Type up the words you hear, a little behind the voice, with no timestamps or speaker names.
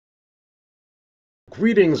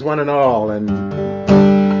Greetings, one and all, and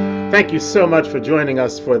thank you so much for joining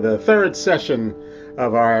us for the third session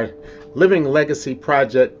of our Living Legacy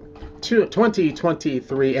Project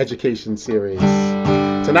 2023 Education Series.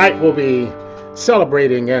 Tonight we'll be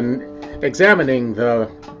celebrating and examining the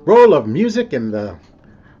role of music in the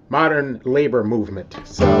modern labor movement.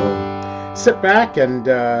 So sit back and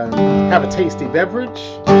have a tasty beverage.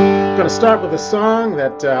 I'm going to start with a song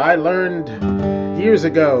that I learned years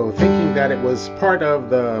ago, thinking that it was part of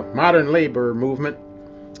the modern labor movement.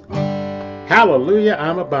 Hallelujah,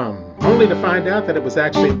 I'm a Bum, only to find out that it was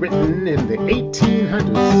actually written in the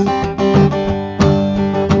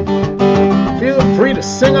 1800s. Feel free to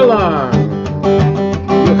sing along.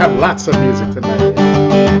 We'll have lots of music tonight.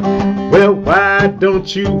 Well, why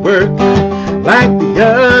don't you work like the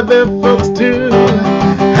other folks do?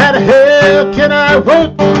 How the hell can I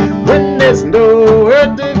work when there's no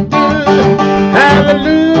work to do?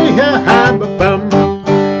 Hallelujah, I'm a bum.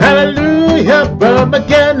 Hallelujah, bum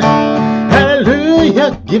again.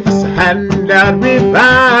 Hallelujah, give us a handout,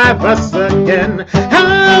 revive us again.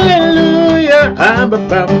 Hallelujah, I'm a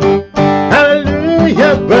bum.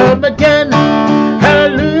 Hallelujah, bum again.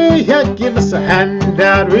 Hallelujah, give us a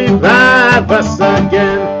handout, revive us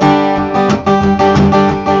again.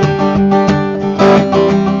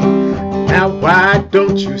 Now why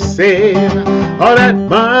don't you save all that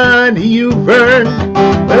money you've earned?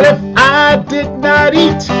 Well, if I did not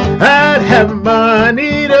eat, I'd have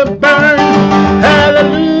money to burn.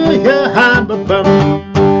 Hallelujah, I'm a bum.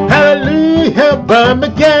 Hallelujah, bum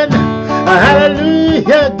again.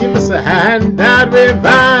 Hallelujah, give us a handout,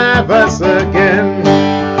 revive us again.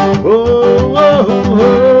 Oh, oh,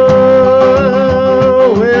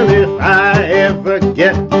 oh, well, if I ever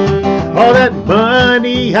get all that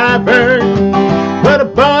money I've earned, but a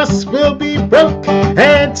boss will be broke,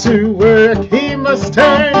 and to work he must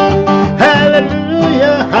turn.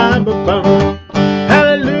 Hallelujah, I'm a bum.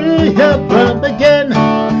 Hallelujah, bum again.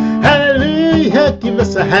 Hallelujah, give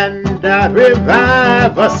us a handout,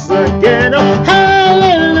 revive us again. Oh,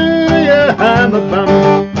 hallelujah, I'm a bum.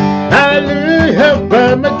 Hallelujah,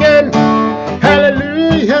 bum again.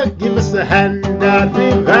 Hallelujah, give us a handout,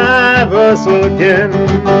 revive us again.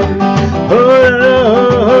 Oh,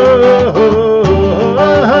 oh, oh, oh, oh,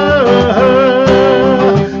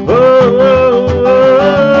 oh,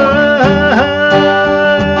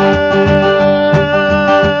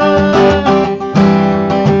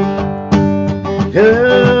 oh.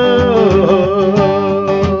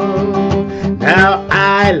 Now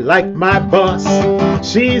I like my boss.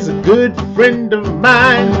 She's a good friend of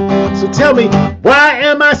mine. So tell me, why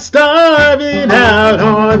am I starving out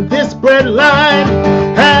on this bread line?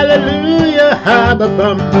 Hallelujah, I'm a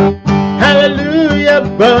bum. Hallelujah,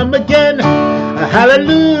 bum again.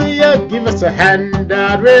 Hallelujah, give us a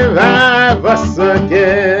handout, revive us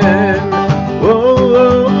again. Oh,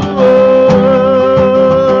 oh, oh.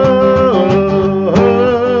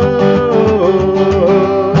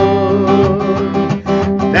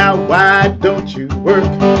 Now why don't you work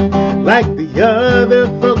like the other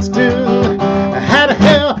folks do? How the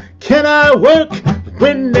hell can I work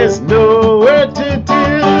when there's no work to do?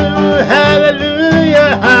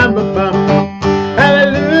 Hallelujah, I'm a bum.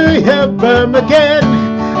 Hallelujah, bum again.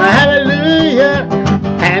 Hallelujah,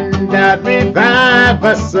 handout, revive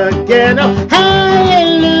us again. Oh,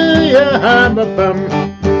 hallelujah, I'm a bum.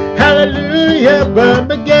 Hallelujah,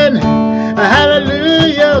 bum again.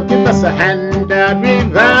 Hallelujah, give us a handout,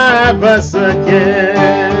 revive us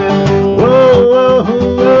again. Whoa, whoa,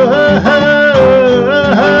 whoa,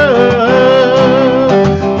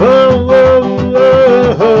 whoa, whoa,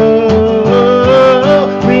 whoa,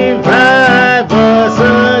 whoa, revive us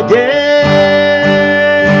again.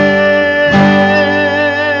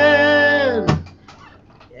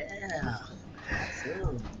 Yeah.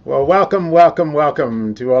 Well, welcome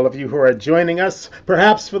to all of you who are joining us,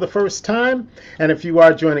 perhaps for the first time. And if you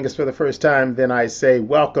are joining us for the first time, then I say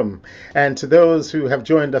welcome. And to those who have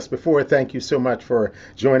joined us before, thank you so much for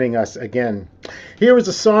joining us again. Here is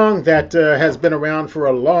a song that has been around for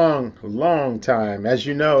a long time. As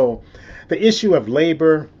you know, the issue of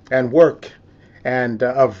labor and work and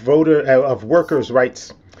of workers'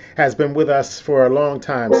 rights has been with us for a long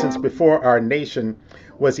time, since before our nation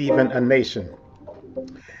was even a nation.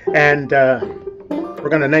 And we're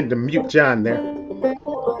going to name the mute John there.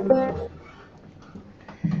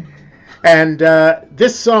 And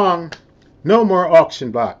this song, No More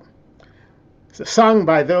Auction Block, it's sung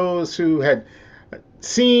by those who had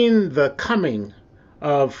seen the coming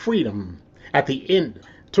of freedom at the end,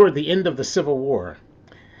 toward the end of the Civil War.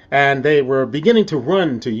 And they were beginning to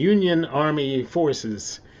run to Union Army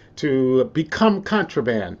forces to become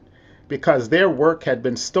contraband, because their work had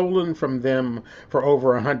been stolen from them for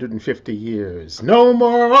over 150 years. No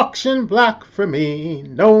more auction block for me,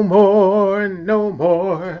 no more, no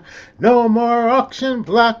more, no more auction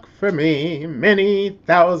block for me, many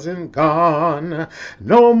thousand gone.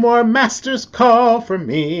 No more master's call for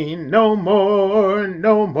me, no more,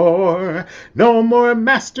 no more, no more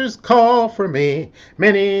master's call for me,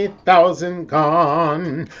 many thousand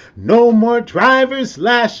gone. No more driver's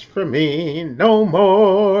lash for me, no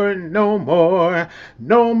more, no more,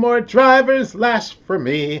 no more driver's lash for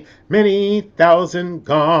me, many thousand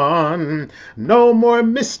gone. No more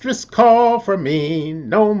mistress call for me,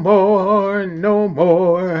 no more, no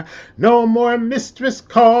more, no more mistress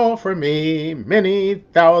call for me, many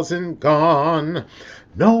thousand gone.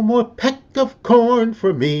 No more peck of corn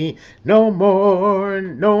for me, no more,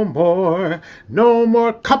 no more, no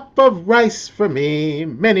more cup of rice for me,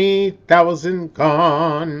 many thousand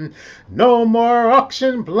gone. No more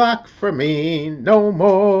auction block for me, no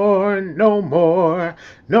more, no more,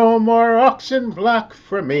 no more auction block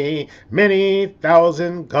for me, many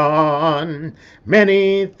thousand gone,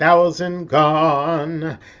 many thousand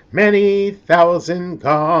gone. Many thousand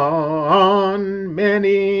gone,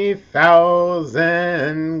 many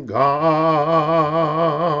thousand gone.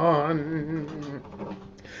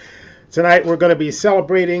 Tonight we're going to be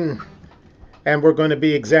celebrating and we're going to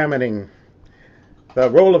be examining the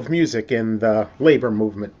role of music in the labor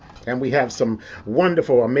movement. And we have some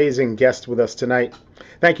wonderful, amazing guests with us tonight.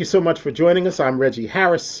 Thank you so much for joining us. I'm Reggie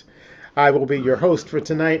Harris. I will be your host for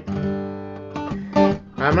tonight.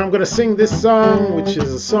 I'm going to sing this song, which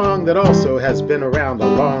is a song that also has been around a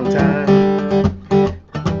long time.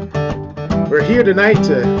 We're here tonight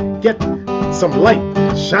to get some light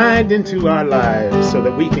shined into our lives so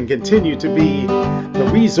that we can continue to be the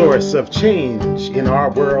resource of change in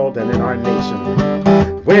our world and in our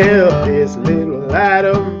nation. Well, this little light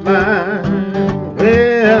of mine,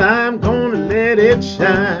 well, I'm going to let it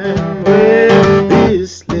shine. Well,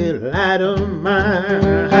 this little light of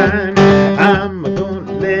mine, I'm going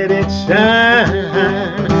to let it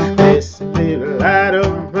shine. This little light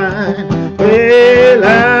of mine, well,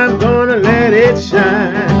 I'm gonna let it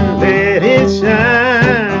shine. Let it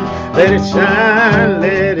shine, let it shine,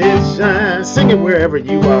 let it shine. Sing it wherever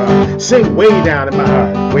you are. Sing way down in my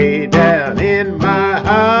heart, way down in my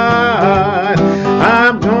heart.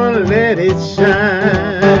 I'm gonna let it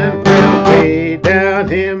shine. Way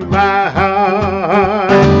down in my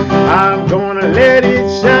heart, I'm gonna let it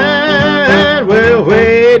shine. Well,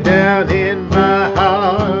 way down in my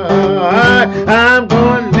heart, I'm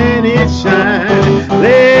gonna let it shine.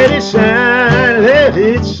 Let it shine, let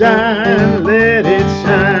it shine, let it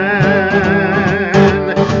shine.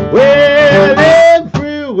 Well,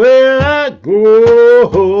 everywhere I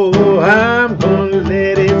go, I'm gonna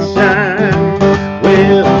let it shine.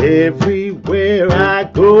 Well, everywhere I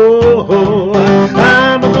go,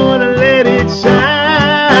 I'm gonna let it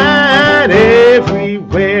shine.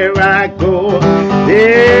 Everywhere I go,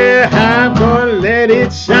 yeah, I'm gonna let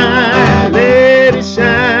it shine. Let it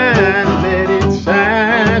shine, let it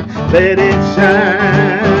shine, let it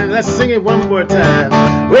shine. Let's sing it one more time.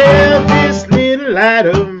 Well, this little light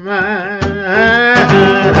of mine,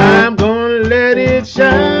 I'm gonna let it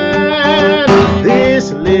shine.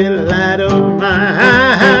 This little light of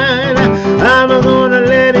mine, I'm gonna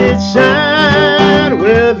let it shine.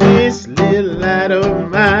 Well, this little light of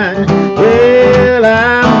mine, well,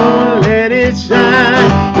 I'm gonna let it shine.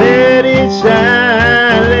 Let it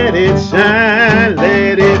shine, let it shine,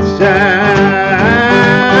 let it shine.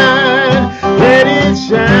 Let it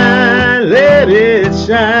shine, let it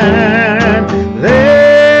shine,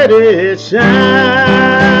 let it shine.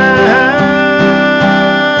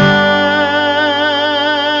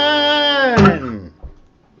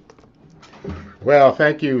 Well,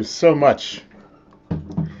 thank you so much.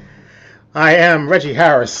 I am Reggie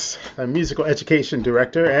Harris, a musical education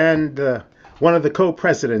director and one of the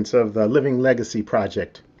co-presidents of the Living Legacy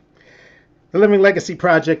Project. The Living Legacy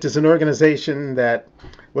Project is an organization that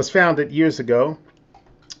was founded years ago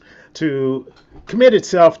to commit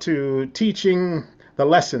itself to teaching the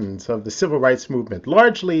lessons of the civil rights movement,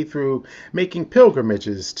 largely through making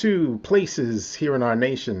pilgrimages to places here in our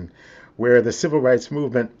nation where the civil rights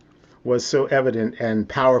movement was so evident and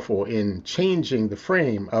powerful in changing the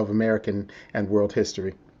frame of American and world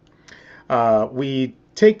history. We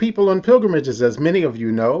take people on pilgrimages, as many of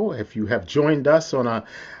you know, if you have joined us on a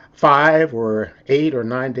 5 or 8 or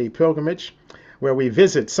 9-day pilgrimage, where we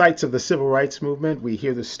visit sites of the civil rights movement. We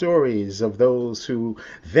hear the stories of those who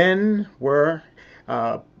then were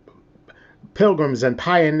pilgrims and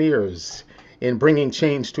pioneers in bringing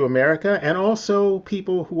change to America, and also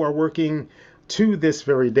people who are working to this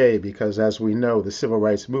very day, because as we know, the civil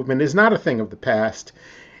rights movement is not a thing of the past.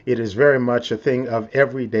 It is very much a thing of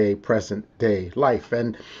everyday, present day life.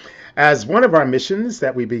 And as one of our missions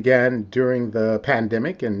that we began during the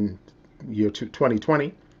pandemic in year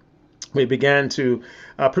 2020, we began to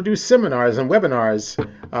produce seminars and webinars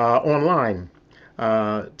online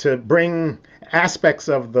to bring aspects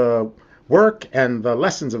of the work and the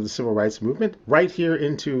lessons of the civil rights movement right here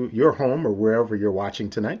into your home or wherever you're watching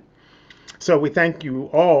tonight. So we thank you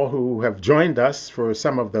all who have joined us for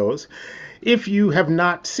some of those. If you have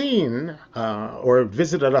not seen or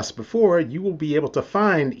visited us before, you will be able to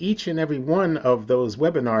find each and every one of those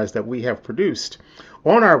webinars that we have produced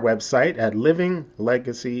on our website at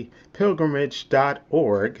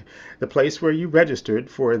livinglegacypilgrimage.org, the place where you registered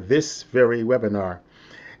for this very webinar.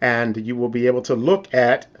 And you will be able to look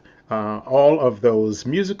at all of those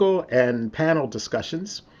musical and panel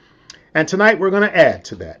discussions. And tonight we're going to add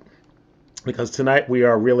to that, because tonight we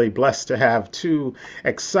are really blessed to have two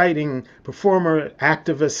exciting performer,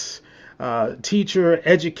 activists, teacher,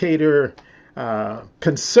 educator,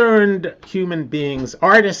 concerned human beings,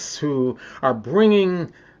 artists who are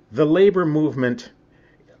bringing the labor movement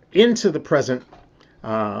into the present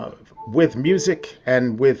with music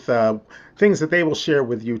and with things that they will share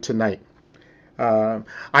with you tonight.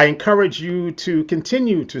 I encourage you to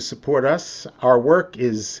continue to support us. Our work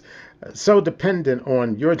is so dependent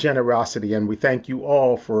on your generosity, and we thank you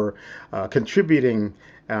all for contributing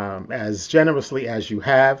as generously as you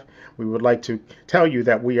have. We would like to tell you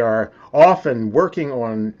that we are often working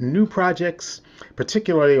on new projects,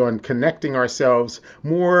 particularly on connecting ourselves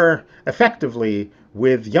more effectively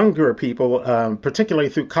with younger people, particularly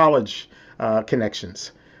through college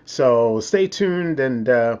connections. So stay tuned, and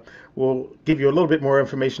we'll give you a little bit more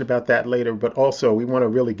information about that later. But also, we want to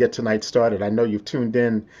really get tonight started. I know you've tuned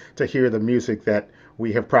in to hear the music that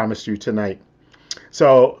we have promised you tonight.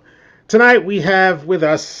 So tonight we have with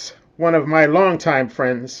us one of my longtime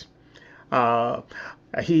friends.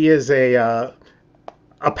 He is a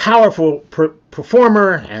powerful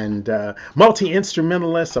performer and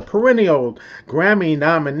multi-instrumentalist, a perennial Grammy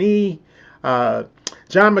nominee. John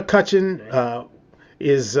McCutcheon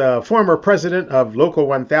is former president of Local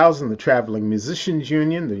 1000, the Traveling Musicians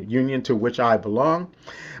Union, the union to which I belong.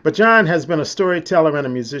 But John has been a storyteller and a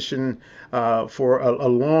musician for a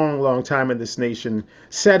long, long time in this nation,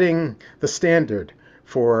 setting the standard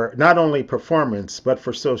for not only performance, but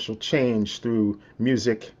for social change through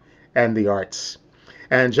music and the arts.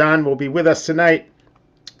 And John will be with us tonight,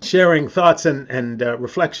 sharing thoughts and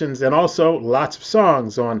reflections, and also lots of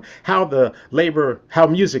songs on how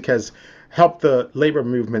music has helped the labor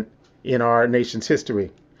movement in our nation's history.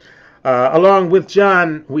 Along with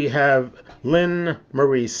John, we have Lynn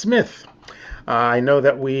Marie Smith. I know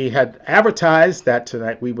that we had advertised that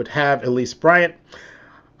tonight we would have Elise Bryant.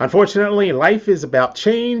 Unfortunately, life is about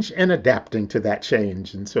change and adapting to that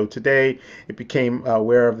change. And so today it became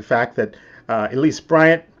aware of the fact that Elise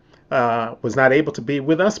Bryant was not able to be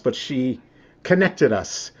with us, but she connected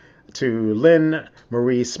us to Lynn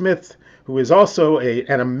Marie Smith, who is also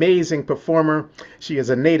an amazing performer. She is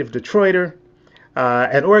a native Detroiter,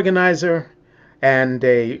 an organizer, and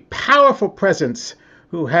a powerful presence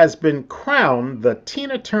who has been crowned the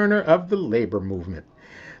Tina Turner of the labor movement.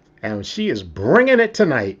 And she is bringing it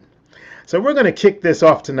tonight. So we're going to kick this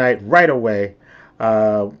off tonight right away.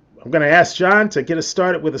 I'm going to ask John to get us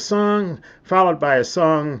started with a song, followed by a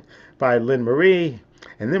song by Lynn Marie,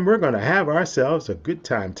 and then we're going to have ourselves a good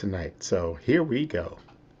time tonight. So here we go.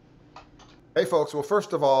 Hey folks, well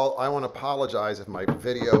first of all, I want to apologize if my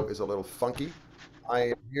video is a little funky. I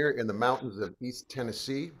am here in the mountains of East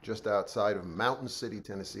Tennessee, just outside of Mountain City,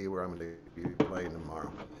 Tennessee, where I'm going to be playing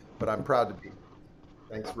tomorrow. But I'm proud to be here.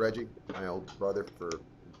 Thanks, Reggie, my old brother, for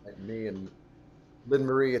inviting me, and Lynn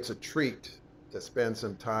Marie. It's a treat to spend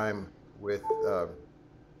some time with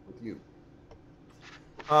you.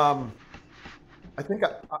 I think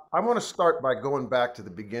I want to start by going back to the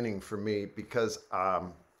beginning for me, because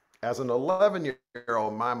as an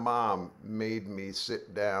 11-year-old, my mom made me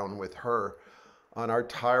sit down with her on our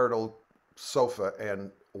tired old sofa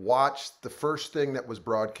and watch the first thing that was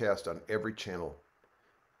broadcast on every channel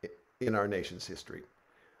in our nation's history.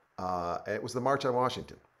 And it was the March on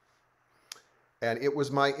Washington. And it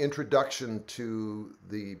was my introduction to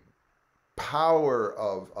the power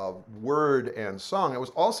of word and song. It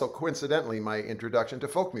was also coincidentally my introduction to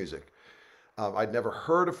folk music. I'd never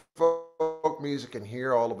heard of folk music, and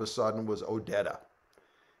here all of a sudden was Odetta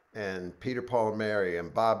and Peter, Paul and Mary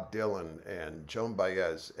and Bob Dylan and Joan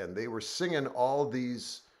Baez, and they were singing all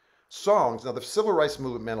these songs. Now, the civil rights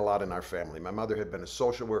movement meant a lot in our family. My mother had been a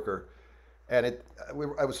social worker, And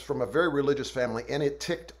I was from a very religious family, and it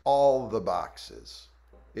ticked all the boxes.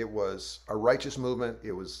 It was a righteous movement.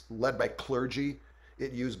 It was led by clergy.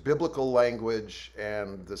 It used biblical language,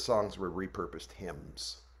 and the songs were repurposed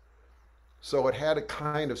hymns. So it had a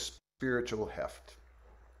kind of spiritual heft.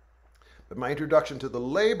 But my introduction to the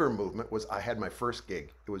labor movement was I had my first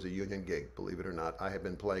gig. It was a union gig, believe it or not. I had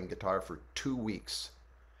been playing guitar for 2 weeks.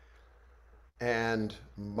 And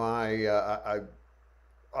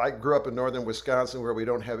I grew up in northern Wisconsin where we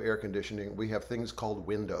don't have air conditioning. We have things called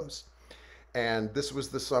windows. And this was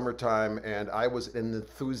the summertime, and I was an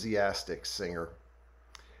enthusiastic singer.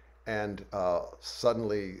 And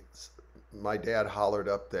suddenly, my dad hollered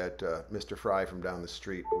up that Mr. Fry from down the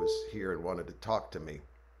street was here and wanted to talk to me.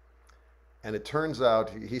 And it turns out,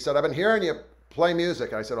 he said, I've been hearing you play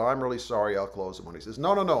music. And I said, oh, I'm really sorry, I'll close the one. He says,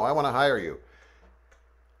 no, I want to hire you.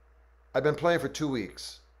 I've been playing for 2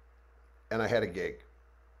 weeks, and I had a gig.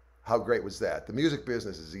 How great was that? The music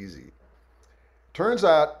business is easy. Turns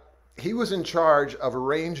out, he was in charge of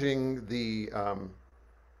arranging the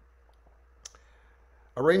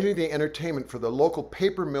entertainment for the local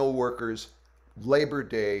paper mill workers' Labor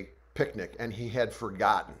Day picnic, and he had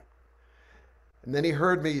forgotten. And then he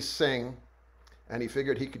heard me sing, and he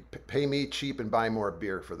figured he could pay me cheap and buy more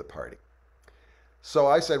beer for the party. So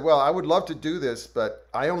I said, well, I would love to do this, but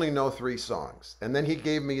I only know 3 songs. And then he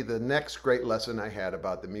gave me the next great lesson I had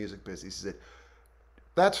about the music business. He said,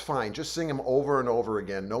 that's fine, just sing them over and over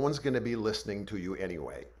again. No one's going to be listening to you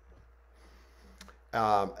anyway.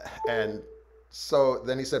 And so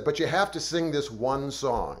then he said, but you have to sing this one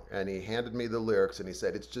song. And he handed me the lyrics, and he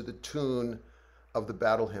said, it's to the tune of the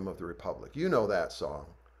Battle Hymn of the Republic. You know that song,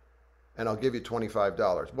 and I'll give you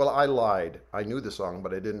 $25. Well, I lied. I knew the song,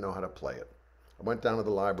 but I didn't know how to play it. I went down to the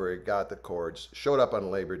library, got the chords, showed up on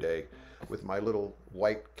Labor Day with my little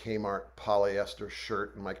white Kmart polyester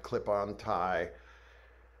shirt and my clip-on tie.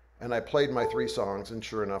 And I played my 3 songs, and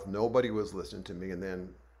sure enough, nobody was listening to me. And then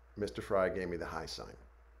Mr. Fry gave me the high sign.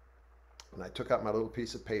 And I took out my little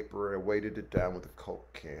piece of paper and I weighted it down with a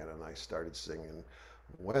Coke can, and I started singing,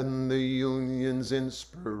 when the union's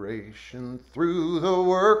inspiration through the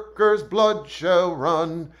workers' blood shall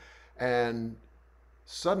run. And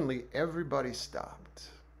suddenly everybody stopped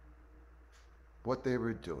what they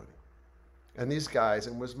were doing. And these guys,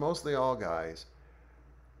 and it was mostly all guys,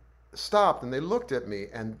 stopped and they looked at me,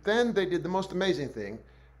 and then they did the most amazing thing.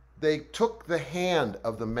 They took the hand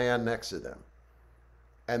of the man next to them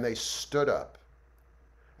and they stood up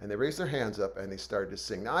and they raised their hands up and they started to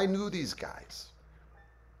sing. Now, I knew these guys.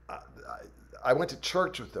 I went to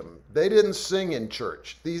church with them. They didn't sing in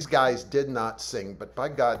church. These guys did not sing, but by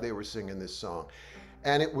God, they were singing this song.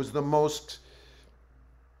 And it was the most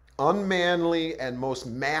unmanly and most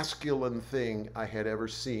masculine thing I had ever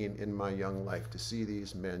seen in my young life, to see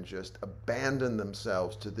these men just abandon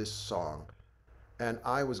themselves to this song. And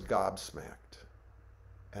I was gobsmacked.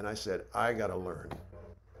 And I said, I got to learn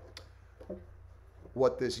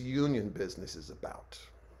what this union business is about.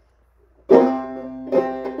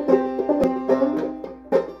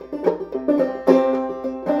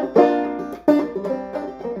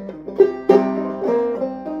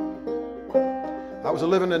 I was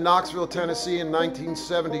living in Knoxville, Tennessee in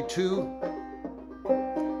 1972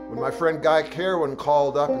 when my friend Guy Carwin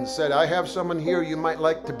called up and said, I have someone here you might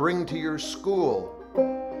like to bring to your school.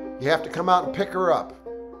 You have to come out and pick her up.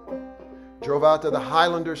 Drove out to the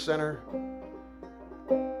Highlander Center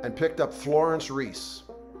and picked up Florence Reese,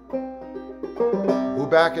 who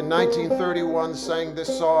back in 1931 sang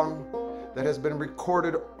this song that has been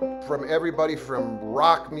recorded from everybody from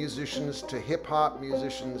rock musicians to hip-hop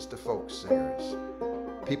musicians to folk singers.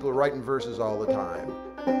 People are writing verses all the time.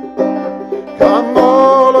 Come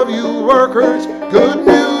all of you workers, good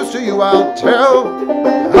news to you I'll tell.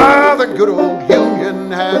 Ah, the good old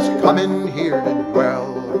union has come in here to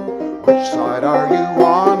dwell. Which side are you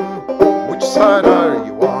on? Which side are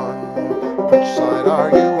you on? Which side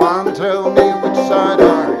are you on? Tell me, which side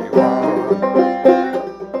are you on?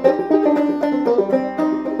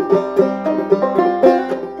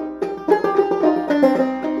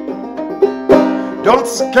 Don't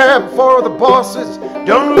scab for the bosses,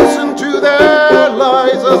 don't listen to their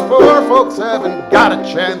lies. Us poor folks haven't got a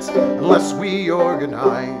chance unless we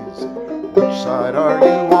organize. Which side are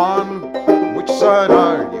you on? Which side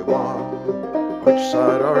are you on? Which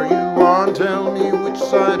side are you on? Tell me, which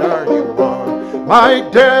side are you on? My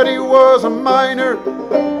daddy was a miner,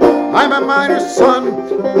 I'm a miner's son.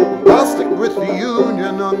 I'll stick with the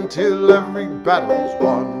union until every battle's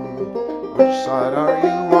won. Which side are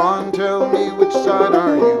you on? Tell me, which side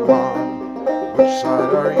are you on? Which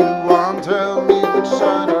side are you on? Tell me, which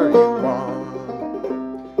side are you on?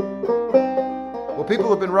 Well,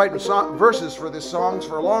 people have been writing verses for this songs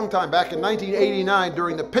for a long time. Back in 1989,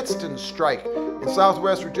 during the Pittston strike in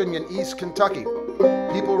Southwest Virginia and East Kentucky,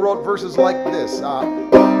 people wrote verses like this.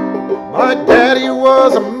 My daddy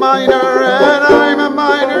was a miner and I'm a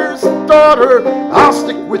miner's daughter. I'll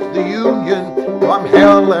stick with the Union come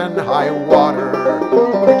hell and high water.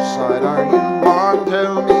 Which side are you on?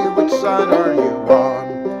 Tell me, which side are you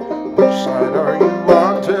on? Which side are you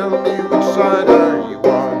on? Tell me, which side are you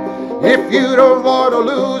on? If you don't want to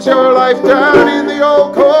lose your life down in the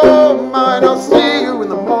old coal mine, I'll see you in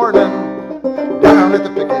the morning down at the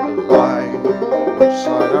picket line. Which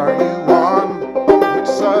side are you on? Which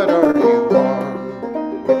side are you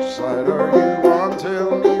on? Which side are you on?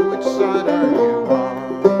 Tell me, which side are you on?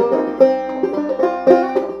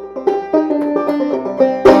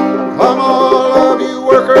 Come all of you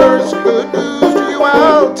workers, good news to you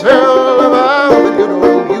I'll tell about the good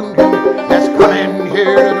old Union that's coming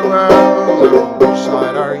here to dwell. Which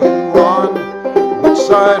side are you on? Which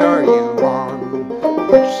side are you on?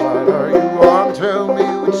 Which side are you on? Tell me,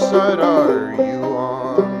 which side are you on?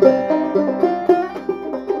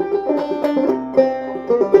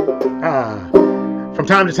 From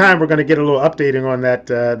time to time, we're going to get a little updating on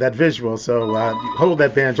that visual. So hold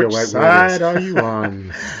that banjo. Which right side are you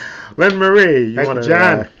on? Lynn Marie, you want to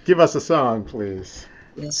John. Give us a song, please?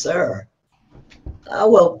 Yes, sir.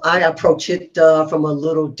 Well, I approach it from a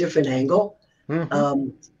little different angle. Mm-hmm.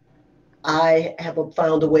 I have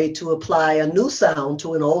found a way to apply a new sound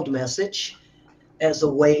to an old message as a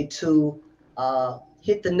way to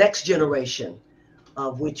hit the next generation,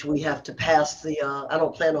 of which we have to pass the, I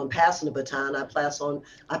don't plan on passing the baton. I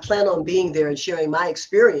plan on being there and sharing my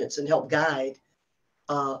experience and help guide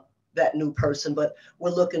that new person. But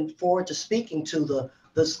we're looking forward to speaking to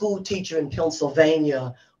the school teacher in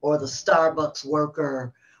Pennsylvania, or the Starbucks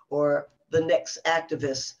worker, or the next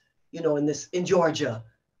activist, in Georgia,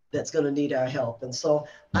 that's going to need our help. And so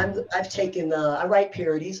I've taken, I write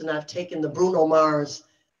parodies, and I've taken the Bruno Mars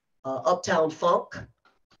Uptown Funk.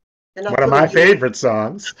 And one of my favorite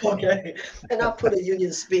songs. Okay. And I put a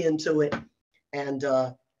Union spin to it. And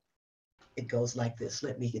it goes like this.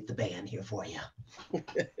 Let me get the band here for you.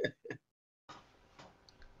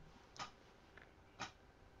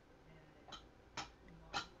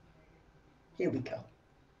 Here we go.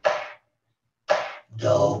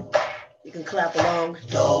 Do. You can clap along.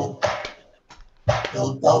 Do.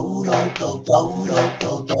 Do, do, do, do, do,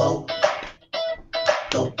 do, do.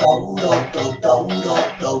 Do, do, do, do, do,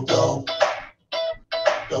 do, do.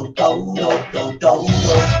 Do, do, do, do, do, do.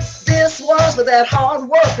 This was for that hard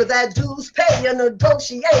worker, that dues payer,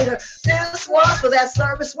 negotiator. This was for that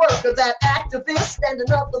service worker, that activist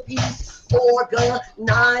standing up for peace,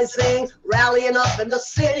 organizing, rallying up in the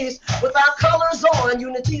cities with our colors on.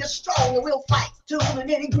 Unity is strong and we'll fight to the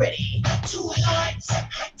nitty gritty. Two hearts,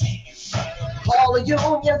 call a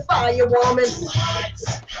union firewoman. Two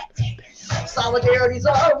hearts, solidarity's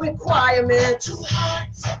a requirement. Two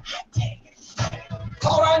hearts,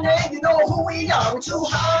 call our name, you know who we are. We're two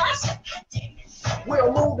hearts.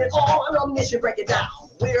 We're moving on a mission, break it down.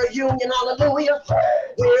 We're a union, hallelujah.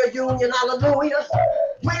 We're a union, hallelujah.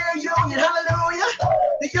 We're a union, hallelujah.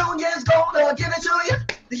 The union's gonna give it to you.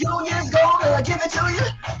 The union's gonna give it to you.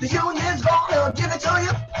 The union's gonna give it to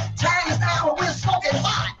you. Tag us down when we're smoking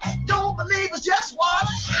hot. Don't believe us, just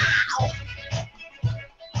watch.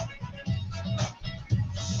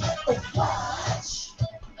 Watch.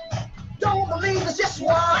 Don't believe us, just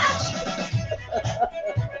watch.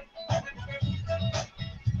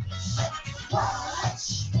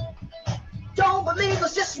 Watch. Don't believe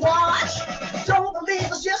us, just watch. Don't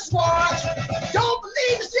believe us, just watch. Don't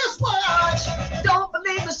believe us, just watch. Don't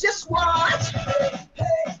believe us, just watch. Hey,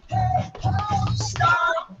 hey, hold,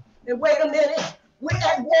 stop and wait a minute. We're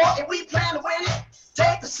at war and we plan to win it.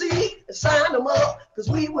 Take a seat and sign them up, because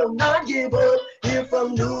we will not give up. Here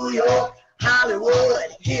from New York,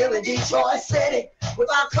 Hollywood, here in Detroit City, with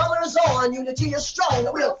our colors on, unity is strong,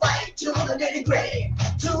 and we'll fight to the nitty gritty.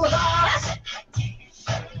 Two hearts,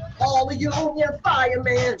 all the union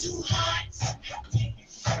firemen. Two hearts,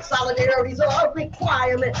 solidarity's a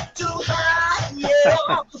requirement. Two hearts,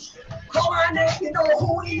 yeah. Call our name, you know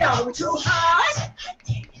who we are. We're two hearts.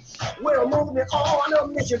 We're moving on a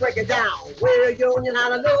mission, break it down. We're a union,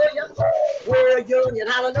 hallelujah. We're a union,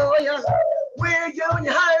 hallelujah. We're a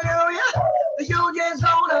union, hallelujah. The union's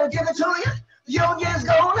gonna give it to you. The union's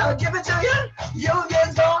gonna give it to you. The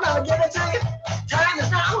union's gonna give it to you. Time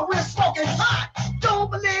is now, we're smoking hot.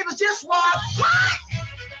 Don't believe us, just watch. What?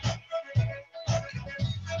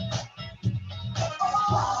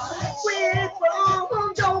 We're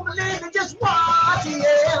from, don't believe it, just watch.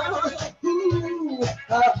 Yeah. Ooh,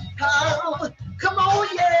 come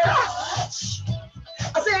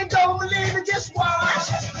Don't believe it, just watch.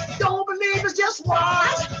 Don't believe it, just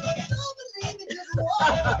watch. Don't believe it, just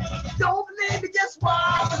watch. Don't believe it, just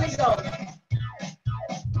watch. Here we go.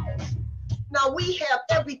 Now we have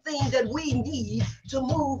everything that we need to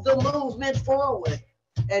move the movement forward.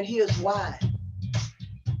 And here's why.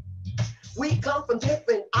 We come from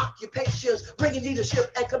different occupations, bringing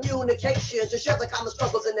leadership and communication to share the common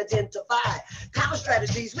struggles and identify common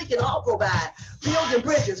strategies we can all provide. Building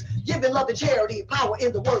bridges, giving love and charity, power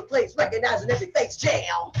in the workplace, recognizing every face.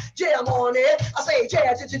 Jam, jam on it. I say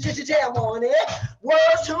jam, jam on it.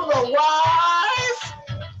 Words to the wise.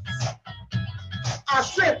 Our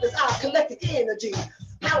strength is our collective energy.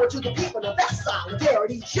 Power to the people, now that's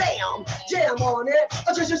solidarity. Jam, jam on it.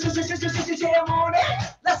 Jam on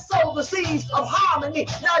it. Let's sow the seeds of harmony.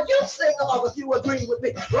 Now you sing along if you agree with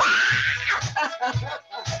me.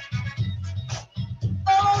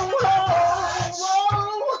 Oh, oh,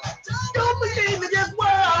 oh. Don't believe it, just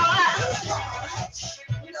watch.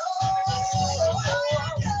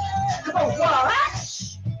 Come on,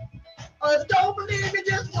 watch. Don't believe it,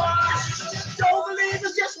 just watch. Don't believe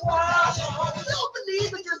it, just watch. Don't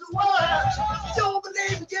believe it, just watch. Don't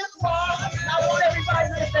believe it, just watch. I want everybody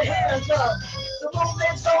to lift their hands up. The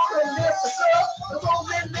movement's gonna lift us up. The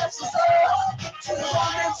movement lifts us up. The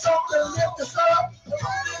movement's gonna lift us up. The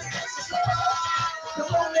movement lifts us up. The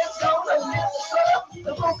movement's gonna lift us up.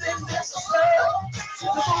 The movement lifts us up. The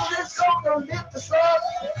movement's gonna lift us up.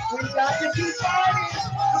 We got to keep fighting.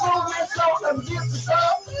 The movement's gonna lift us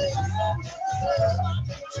up.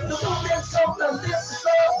 The movement's gonna lift us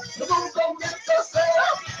up. The movement's gonna lift us up.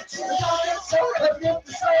 The movement's gonna lift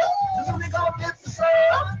us up. The movement's gonna lift us up.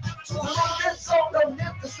 The movement's gonna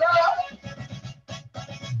lift us up.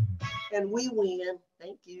 And we win.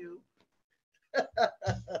 Thank you.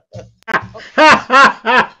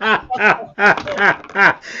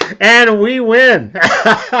 And we win.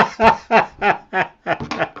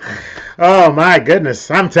 Oh my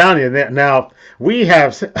goodness. I'm telling you that now we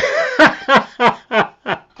have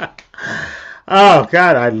oh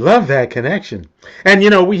God, I love that connection. And you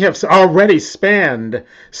know, we have already spanned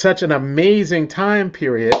such an amazing time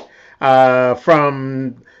period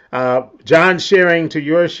from John sharing to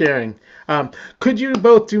your sharing. Could you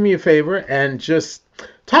both do me a favor and just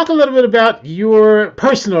talk a little bit about your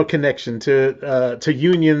personal connection to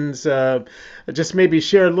unions? Just maybe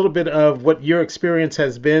share a little bit of what your experience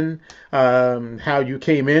has been, how you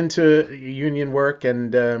came into union work,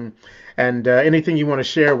 and anything you want to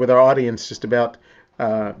share with our audience just about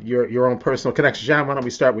your own personal connection. John, why don't we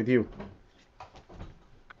start with you?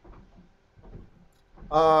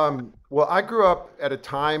 Well, I grew up at a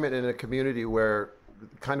time and in a community where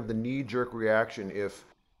kind of the knee-jerk reaction, if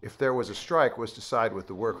there was a strike, was to side with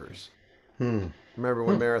the workers. Remember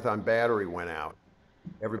when Marathon Battery went out?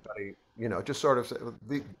 Everybody, you know, just sort of said,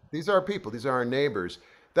 these are our people, these are our neighbors.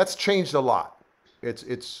 That's changed a lot.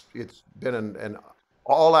 It's been an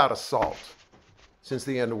all-out assault since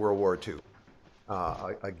the end of World War II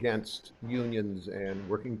against unions and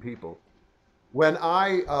working people. When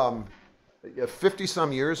I 50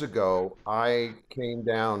 some years ago, I came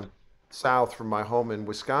down south from my home in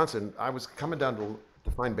Wisconsin. I was coming down to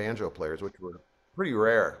find banjo players, which were pretty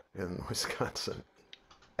rare in Wisconsin.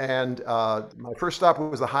 And my first stop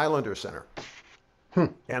was the Highlander Center.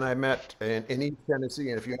 And I met in East Tennessee.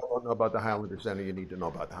 And if you don't know about the Highlander Center, you need to know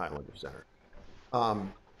about the Highlander Center.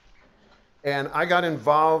 And I got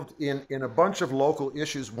involved in a bunch of local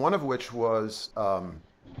issues, one of which was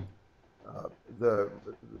the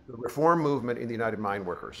reform movement in the United Mine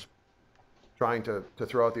Workers, trying to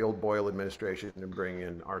throw out the old Boyle administration and bring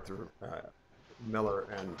in Arthur Miller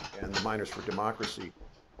and the Miners for Democracy.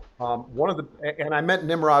 And I met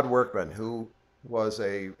Nimrod Workman, who was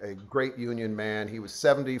a great union man. He was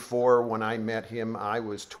 74 when I met him. I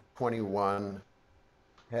was 21.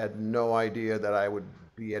 Had no idea that I would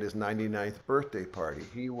be at his 99th birthday party.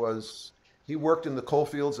 He worked in the coal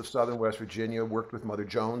fields of southern West Virginia, worked with Mother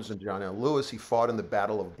Jones and John L. Lewis. He fought in the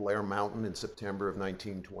Battle of Blair Mountain in September of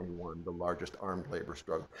 1921, the largest armed labor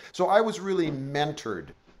struggle. So I was really mentored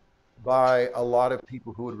by a lot of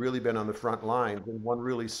people who had really been on the front lines. And one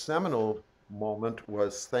really seminal moment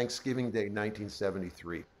was Thanksgiving Day,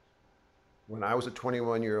 1973. When I was a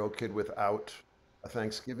 21-year-old kid without a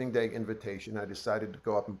Thanksgiving Day invitation, I decided to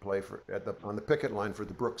go up and play on the picket line for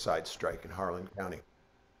the Brookside strike in Harlan County.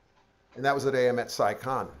 And that was the day I met Cy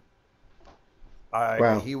Khan.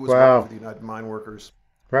 He was working for the United Mine Workers.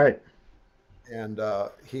 Right. And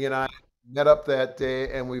he and I met up that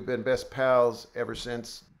day, and we've been best pals ever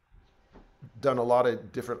since. Done a lot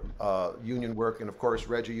of different union work. And of course,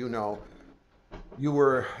 Reggie, you know, you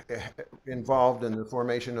were involved in the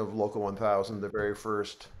formation of Local 1000, the very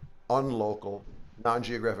first unlocal,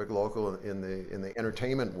 non-geographic local in the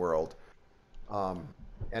entertainment world,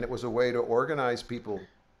 and it was a way to organize people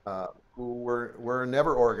who were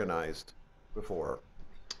never organized before.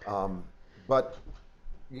 But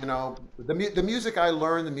you know, the music I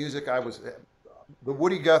learned, the music I was, the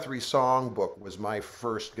Woody Guthrie songbook was my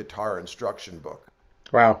first guitar instruction book.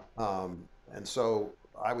 Wow. And so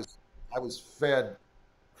I was fed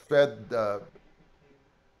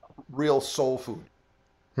real soul food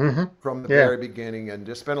Hmm. from the Yeah. very beginning, and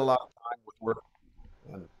just spent a lot of time with work.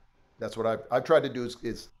 And that's what I've tried to do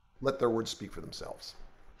is let their words speak for themselves.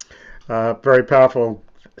 Very powerful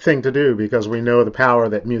thing to do because we know the power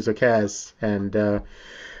that music has.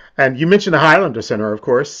 And you mentioned the Highlander Center, of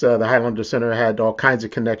course. The Highlander Center had all kinds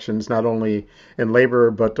of connections, not only in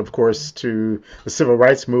labor, but of course to the civil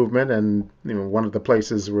rights movement, and one of the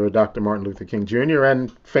places where Dr. Martin Luther King Jr.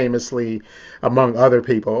 and famously, among other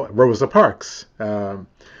people, Rosa Parks,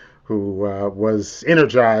 who was And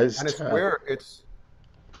energized. it's where it's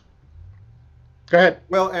Go ahead.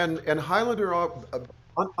 well, and Highlander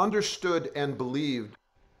understood and believed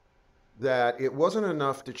that it wasn't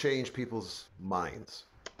enough to change people's minds.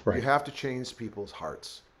 You Right, have to change people's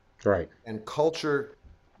hearts. right. And culture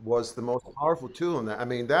was the most powerful tool in that. I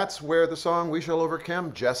mean, that's where the song "We Shall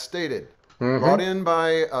Overcome" just stated, Hmm. brought in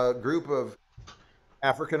by a group of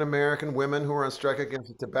African American women who were on strike against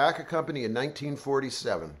the tobacco company in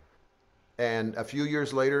 1947. And a few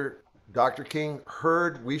years later, Dr. King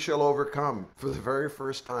heard "We Shall Overcome" for the very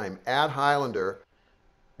first time at Highlander.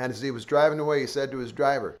 And as he was driving away, he said to his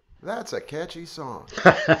driver, "That's a catchy song."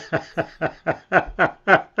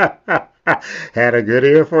 Had a good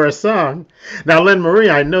ear for a song. Now, Lynn Marie,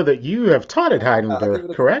 I know that you have taught at I'll Highlander, give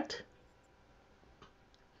it a correct?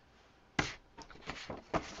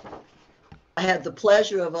 I had the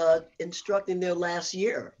pleasure of instructing there last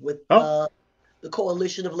year with Oh. the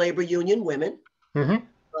Coalition of Labor Union Women. Mm-hmm.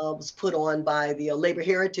 Was put on by the Labor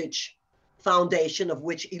Heritage Foundation, of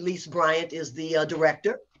which Elise Bryant is the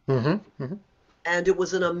director. Mm-hmm. Mm-hmm. And it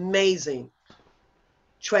was an amazing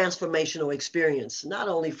transformational experience, not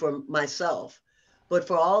only for myself, but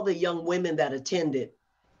for all the young women that attended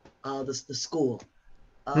the school.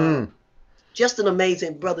 Hmm. Just an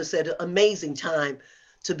amazing, brother said, amazing time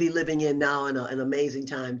to be living in now, and an amazing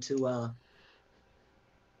time to,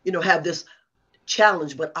 have this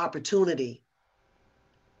challenge, but opportunity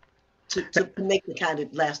to make the kind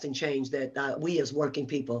of lasting change that we as working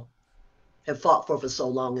people have fought for so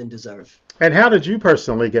long and deserve. And how did you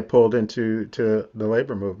personally get pulled into the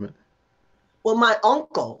labor movement? Well, my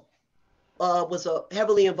uncle was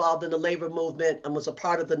heavily involved in the labor movement and was a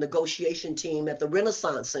part of the negotiation team at the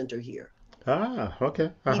Renaissance Center here. Ah, okay.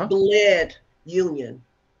 He Uh-huh. bled union.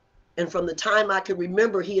 And from the time I can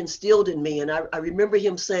remember, he instilled in me. And I remember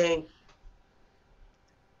him saying,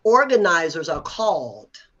 organizers are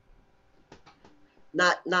called.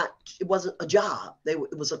 Not, it wasn't a job.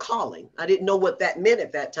 It was a calling. I didn't know what that meant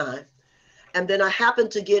at that time. And then I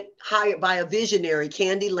happened to get hired by a visionary,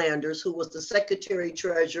 Candy Landers, who was the secretary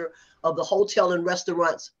treasurer of the Hotel and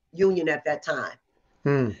Restaurants Union at that time.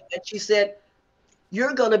 Hmm. And she said,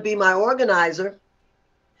 "You're going to be my organizer,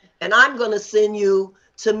 and I'm going to send you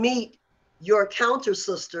to meet your counter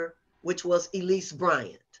sister, which was Elise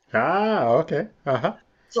Bryant." Ah, okay. Uh-huh.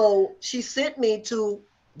 So she sent me to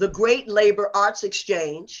the Great Labor Arts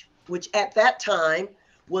Exchange, which at that time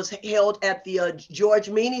was held at the George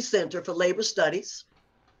Meany Center for Labor Studies.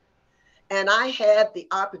 And I had the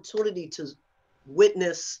opportunity to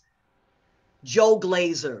witness Joe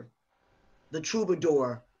Glazer, the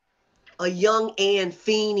troubadour, a young Ann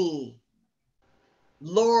Feeney,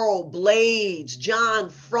 Laurel Blades, John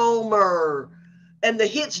Fromer, and the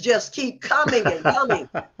hits just keep coming and coming.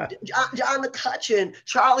 John McCutcheon,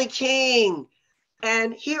 Charlie King.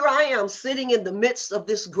 And here I am sitting in the midst of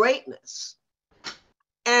this greatness.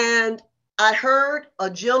 And I heard a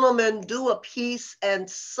gentleman do a piece, and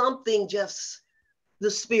something just,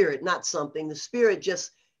 the spirit, not something, the spirit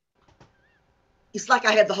just, it's like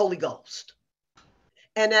I had the Holy Ghost.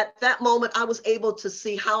 And at that moment, I was able to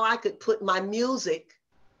see how I could put my music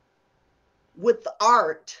with the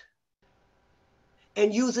art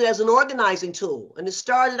and use it as an organizing tool. And it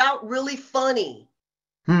started out really funny.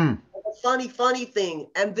 Hmm. A funny thing.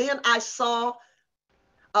 And then I saw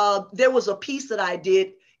there was a piece that I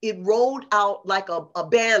did. It rolled out like a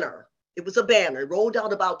banner. It was a banner. It rolled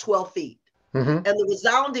out about 12 feet. Mm-hmm. And the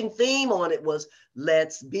resounding theme on it was,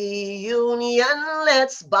 "Let's be union,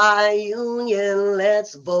 let's buy union,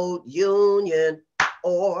 let's vote union,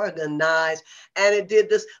 organize." And it did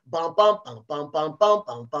this bump, bump, bump, bump, bump, bump,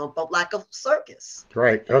 bump, bump, bump, like a circus.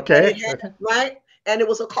 Right. And Okay. it had, Okay. right? And it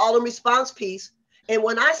was a call and response piece. And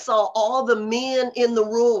when I saw all the men in the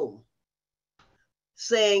room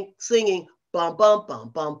singing bum, bum, bum,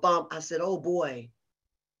 bum, bum, I said, oh boy,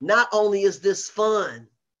 not only is this fun,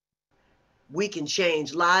 we can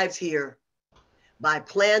change lives here by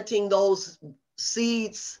planting those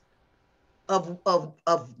seeds of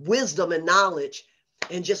wisdom and knowledge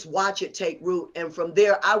and just watch it take root. And from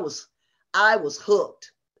there, I was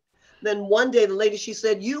hooked. Then one day the lady, she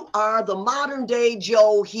said, you are the modern day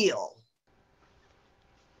Joe Hill.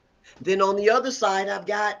 Then on the other side, I've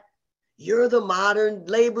got, you're the modern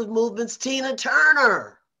labor movement's Tina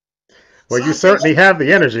Turner. Well, So you certainly have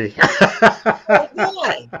the energy. oh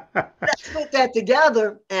boy, let's put that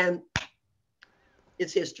together and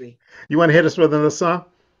it's history. You want to hit us with another song?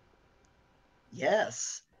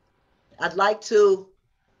 Yes. I'd like to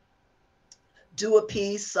do a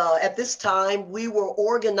piece. At this time, we were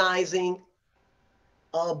organizing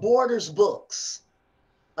Borders Books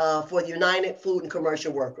for the United Food and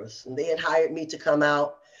Commercial Workers. And they had hired me to come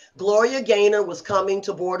out. Gloria Gaynor was coming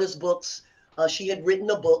to Borders Books. She had written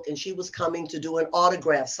a book and she was coming to do an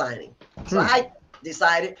autograph signing. So I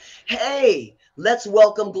decided, hey, let's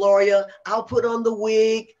welcome Gloria. I'll put on the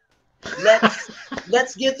wig.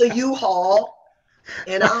 Let's get the U-Haul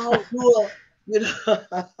and I'll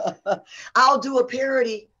do a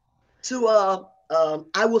parody to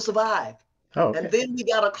I Will Survive. Oh, okay. And then we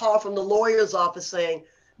got a call from the lawyer's office saying,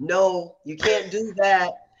 no, you can't do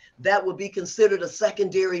that. That would be considered a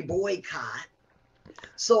secondary boycott.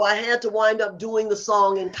 So I had to wind up doing the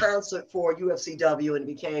song in concert for UFCW and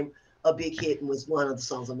it became a big hit and was one of the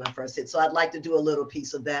songs of my first hit. So I'd like to do a little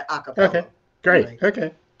piece of that a cappella. Okay, great. Right.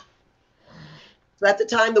 Okay. So at the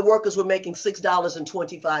time, the workers were making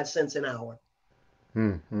 $6.25 an hour.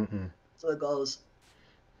 So it goes,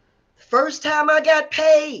 first time I got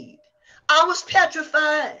paid, I was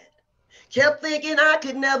petrified. Kept thinking I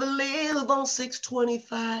could never live on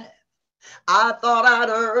 $6.25. I thought I'd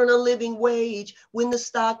earn a living wage when the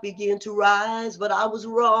stock began to rise, but I was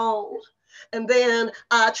wrong. And then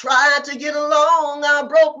I tried to get along. I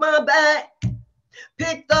broke my back,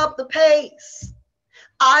 picked up the pace.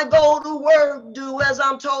 I go to work, do as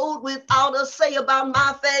I'm told without a say about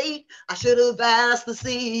my fate. I should have asked the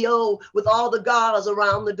CEO with all the guards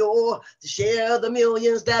around the door to share the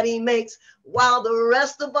millions that he makes while the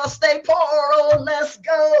rest of us stay poor. Oh, let's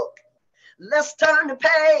go. Let's turn the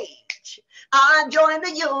page. I joined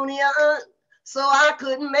the union so I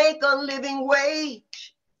could make a living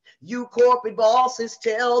wage. You corporate bosses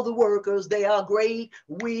tell the workers they are great.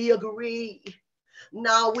 We agree.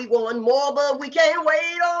 Now we want more, but we can't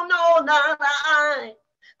wait. Oh, no, not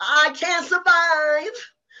I can't survive.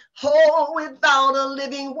 Oh, without a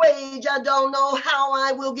living wage, I don't know how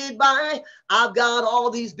I will get by. I've got all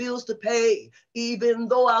these bills to pay, even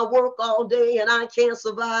though I work all day and I can't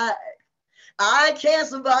survive. I can't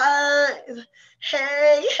survive.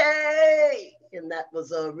 Hey, hey. And that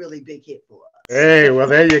was a really big hit for us. Hey, well,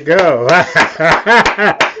 there you go.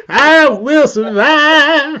 I will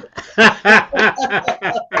survive.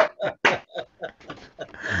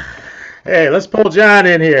 Hey, let's pull John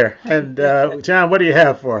in here. And John, what do you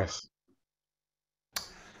have for us?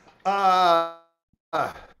 I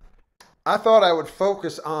thought I would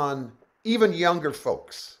focus on even younger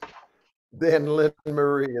folks than Lynn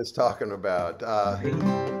Marie is talking about.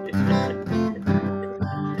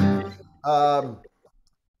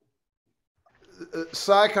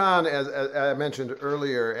 Sycon, as I mentioned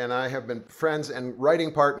earlier, and I have been friends and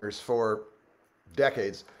writing partners for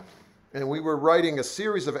decades. And we were writing a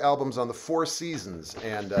series of albums on the Four Seasons.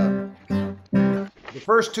 And the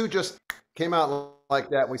first two just came out like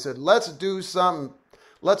that. We said, let's do something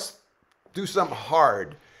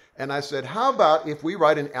hard. And I said, how about if we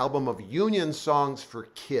write an album of union songs for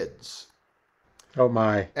kids? Oh,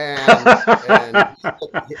 my.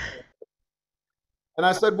 And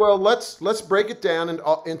I said, well, let's break it down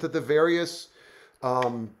into the various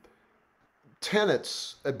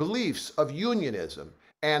tenets, beliefs of unionism.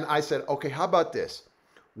 And I said, okay, how about this?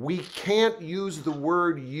 We can't use the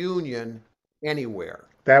word union anywhere.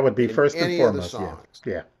 That would be first and foremost. Songs.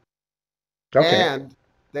 Yeah. Okay. And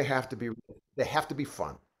they have to be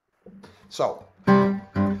fun. So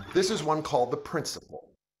this is one called The Principle.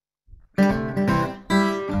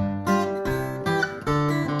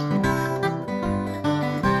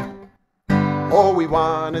 Oh, we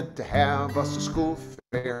wanted to have us a school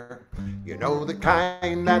fair, you know, the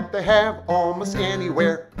kind that they have almost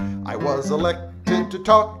anywhere. I was elected to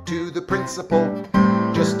talk to the principal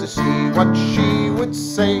just to see what she would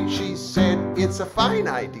say. She said, it's a fine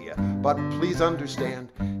idea, but please understand,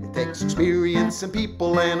 it takes experience and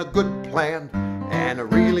people and a good plan. and I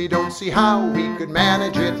really don't see how we could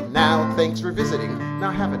manage it now. Thanks for visiting.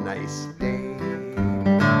 Now have a nice day.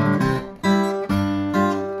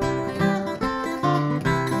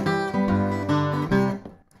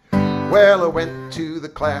 Well, I went to the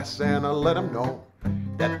class and I let them know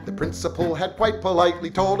that the principal had quite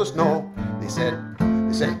politely told us no. They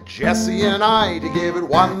sent Jessie and I to give it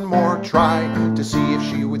one more try to see if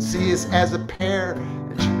she would see us as a pair.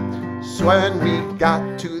 So when we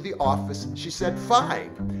got to the office, she said,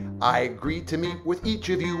 fine. I agreed to meet with each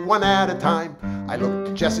of you one at a time. I looked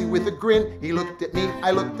at Jessie with a grin, he looked at me,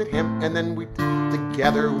 I looked at him, and then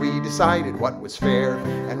together we decided what was fair.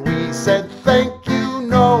 And we said, thank you,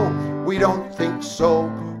 no, we don't think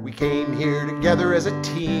so. We came here together as a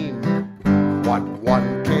team. What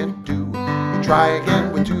one can't do, you try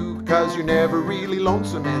again with two, 'cause you're never really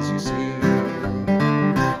lonesome, as you see.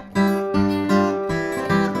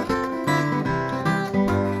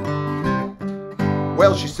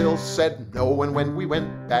 Well, she still said no, and when we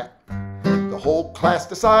went back, the whole class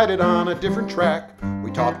decided on a different track. We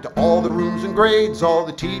talked to all the rooms and grades, all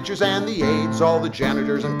the teachers and the aides, all the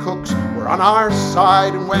janitors and cooks were on our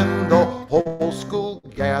side. And when the whole school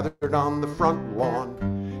gathered on the front lawn,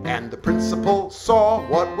 and the principal saw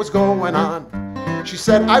what was going on, she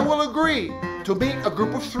said, I will agree to meet a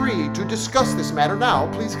group of 3 to discuss this matter now.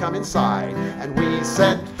 Please come inside. And we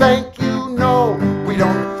said, thank you, no, we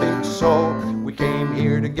don't think so. We came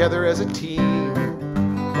here together as a team.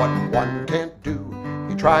 What one can't do,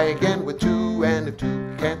 you try again with 2, and if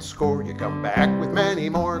 2 can't score, you come back with many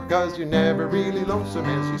more, 'cause you're never really lonesome,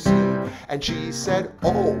 as you see. And she said,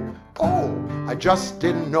 oh, I just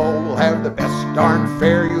didn't know we'll have the best darn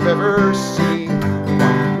fair you've ever seen.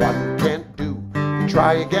 What one can't do, you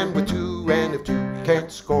try again with 2, and if 2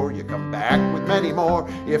 can't score, you come back with many more.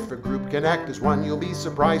 If a group can act as one, you'll be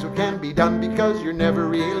surprised what can be done, because you're never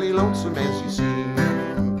really lonesome, as you see.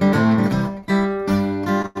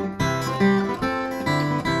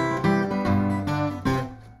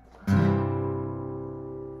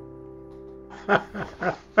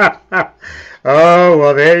 Oh,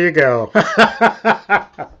 well, there you go.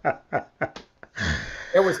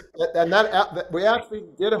 It was, and that we actually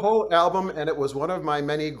did a whole album, and it was one of my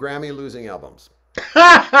many Grammy-losing albums.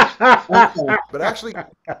 But actually,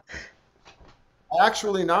 I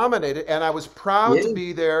actually nominated, and I was proud to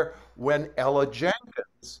be there when Ella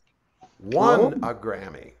Jenkins won a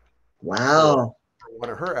Grammy. Wow. For one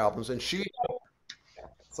of her albums, and she,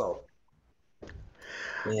 so.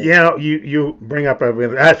 You know, you bring up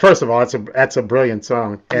first of all, that's a brilliant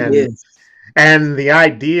song, and the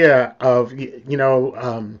idea of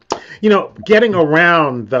getting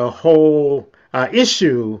around the whole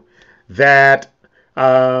issue that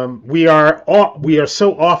we are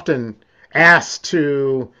so often asked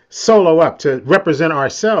to solo up, to represent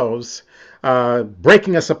ourselves,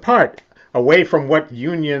 breaking us apart away from what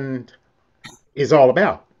union is all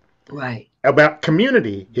about, right? About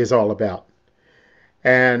community is all about.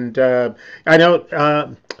 And I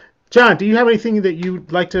know, John, do you have anything that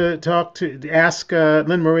you'd like to ask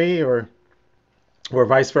Lynn Marie, or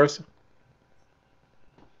vice versa?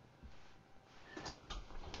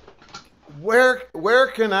 Where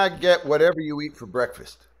can I get whatever you eat for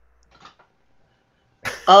breakfast?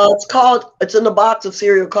 It's in a box of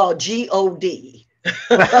cereal called God.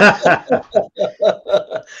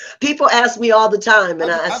 People ask me all the time, and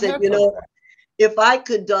I said, if I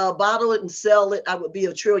could bottle it and sell it, I would be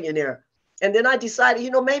a trillionaire. And then I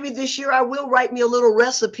decided, maybe this year I will write me a little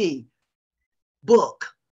recipe little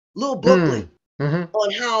booklet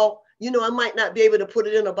on how, I might not be able to put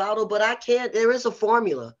it in a bottle, but I can. There is a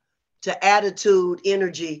formula to attitude,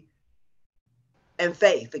 energy, and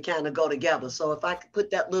faith that kind of go together. So if I could put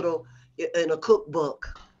that little in a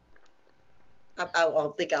cookbook, I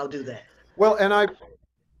think I'll do that. Well,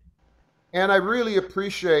 and I really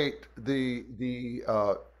appreciate the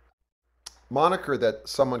moniker that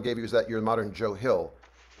someone gave you, is that you're modern Joe Hill,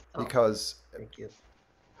 because thank you.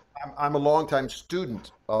 I'm a longtime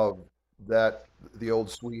student of the old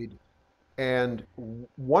Swede, and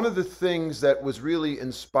one of the things that was really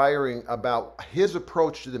inspiring about his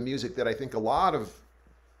approach to the music that I think a lot of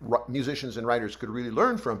musicians and writers could really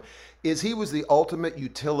learn from is he was the ultimate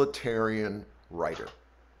utilitarian writer.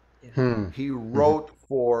 He wrote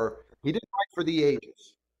he didn't write for the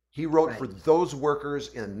ages. He wrote for those workers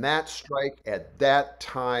in that strike at that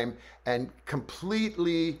time, and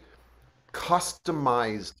completely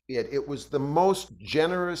customized it. It was the most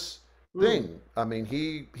generous thing. I mean,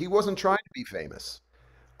 he wasn't trying to be famous,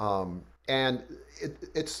 and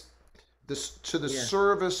it's this to the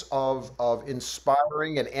service of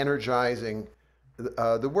inspiring and energizing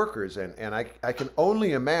the workers, and I can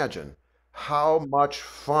only imagine how much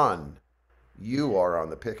fun you are on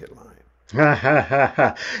the picket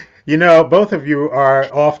line. You know, both of you are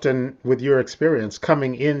often, with your experience,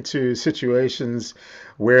 coming into situations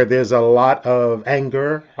where there's a lot of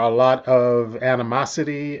anger, a lot of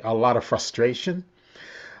animosity, a lot of frustration.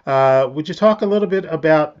 Would you talk a little bit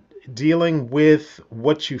about dealing with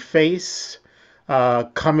what you face,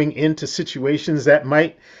 coming into situations that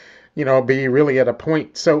might, be really at a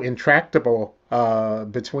point so intractable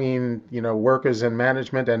between, workers and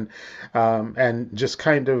management, and just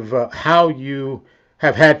kind of how you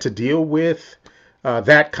have had to deal with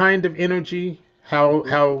that kind of energy, Mhm.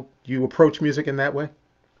 how you approach music in that way?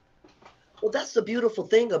 Well, that's the beautiful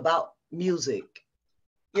thing about music.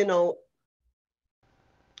 You know,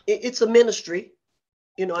 it's a ministry.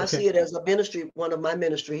 I Okay. see it as a ministry, one of my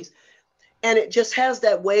ministries, and it just has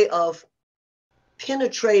that way of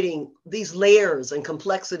penetrating these layers and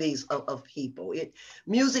complexities of people.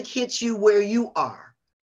 Music hits you where you are.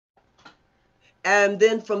 And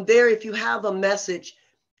then from there, if you have a message,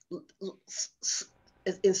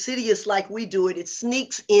 insidious like we do it, it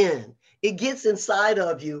sneaks in, it gets inside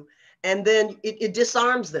of you, and then it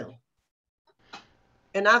disarms them.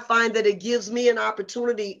 And I find that it gives me an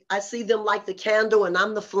opportunity. I see them like the candle, and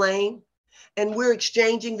I'm the flame, and we're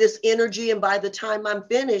exchanging this energy. And by the time I'm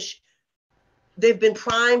finished, they've been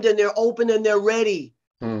primed and they're open and they're ready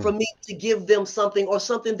for Mm. me to give them something, or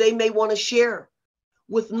something they may want to share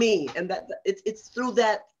with me. And that it's through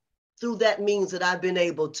that means that I've been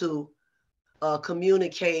able to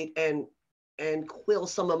communicate and quill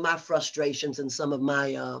some of my frustrations and some of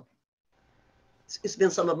my it's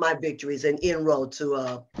been some of my victories and inroad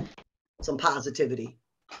to some positivity.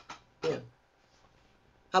 Yeah.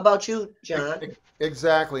 How about you, John?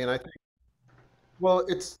 Exactly. And I think, well,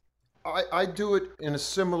 I do it in a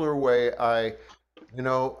similar way. You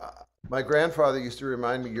know, my grandfather used to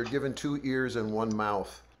remind me, you're given two ears and one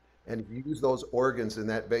mouth. And if you use those organs in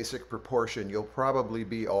that basic proportion, you'll probably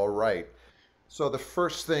be all right. So the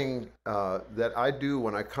first thing that I do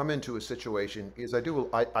when I come into a situation is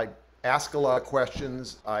I ask a lot of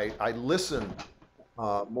questions. I listen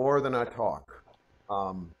more than I talk.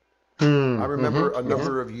 Um, I Mm. remember Hmm. a Hmm.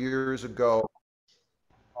 number of years ago,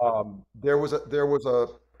 there was a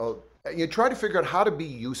you try to figure out how to be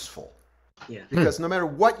useful, Yeah. Hmm. because no matter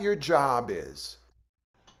what your job is,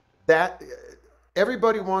 that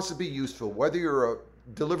everybody wants to be useful, whether you're a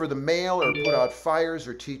deliver the mail or put out fires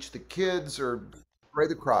or teach the kids or spray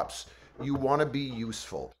the crops. You want to be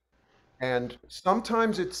useful, and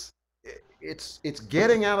sometimes it's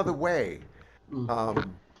getting out of the way.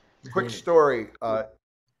 um, Quick Mhm. story.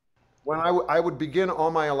 When I would begin all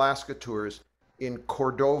my Alaska tours in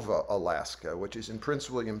Cordova, Alaska, which is in Prince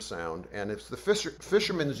William Sound, and it's the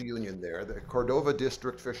Fishermen's Union there, the Cordova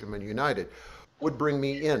District Fishermen United, would bring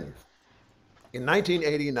me in. In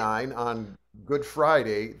 1989, on Good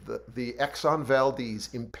Friday, the Exxon Valdez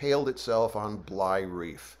impaled itself on Bly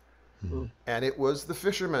Reef. Mm. And it was the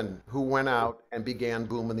fishermen who went out and began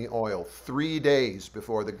booming the oil 3 days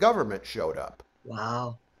before the government showed up.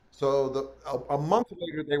 Wow. So a month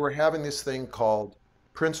later, they were having this thing called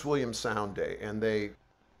Prince William Sound Day, and they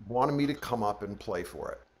wanted me to come up and play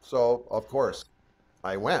for it. So of course,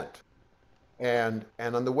 I went. And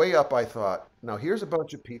on the way up, I thought, now here's a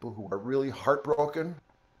bunch of people who are really heartbroken.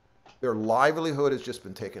 Their livelihood has just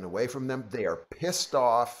been taken away from them. They are pissed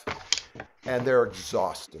off and they're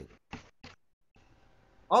exhausted.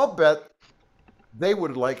 I'll bet they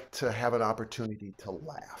would like to have an opportunity to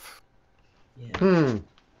laugh. Yeah. Hmm.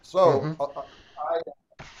 So Hmm.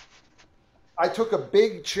 I took a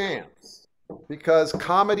big chance because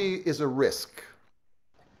comedy is a risk.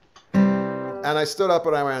 And I stood up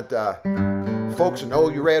and I went, folks, I know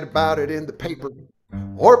you read about it in the paper,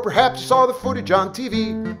 or perhaps you saw the footage on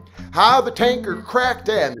TV, how the tanker cracked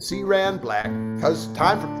and the sea ran black. Cause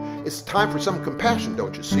it's time for some compassion,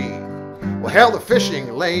 don't you see? Well, hell,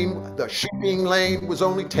 the shipping lane was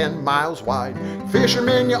only 10 miles wide.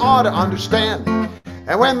 Fishermen, you ought to understand.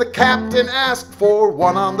 And when the captain asked for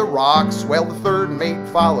one on the rocks, well, the third mate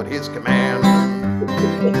followed his command.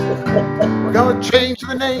 We're gonna change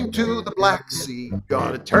the name to the Black Sea,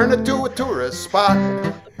 gonna turn it to a tourist spot.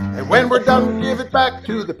 And when we're done, give it back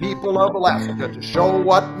to the people of Alaska to show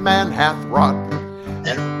what man hath wrought.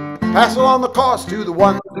 And pass along the cost to the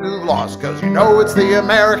ones who've lost, cause you know it's the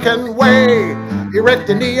American way. Erect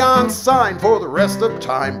a neon sign for the rest of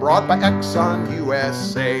time, brought by Exxon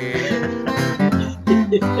USA.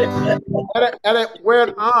 And it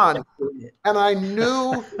went on, and I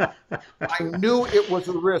knew it was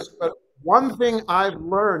a risk. But one thing I've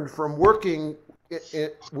learned from working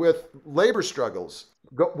with labor struggles,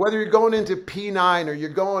 whether you're going into P9 or you're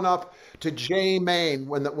going up to J Main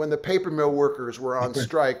when the paper mill workers were on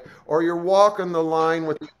strike, or you're walking the line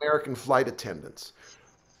with the American flight attendants,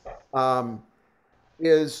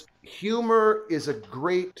 is humor is a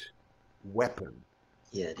great weapon.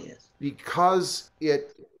 Yeah, it is. Because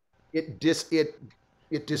it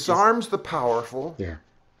disarms the powerful. Yeah.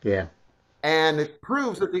 Yeah. And it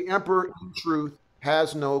proves that the emperor in truth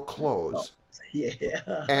has no clothes.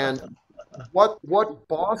 Yeah. And what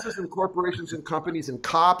bosses and corporations and companies and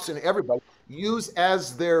cops and everybody use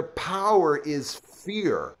as their power is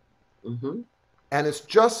fear. Mm-hmm. And it's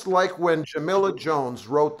just like when Jamila Jones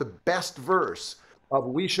wrote the best verse of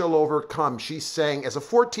We Shall Overcome. She sang, as a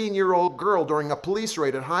 14-year-old girl during a police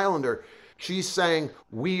raid at Highlander, she sang,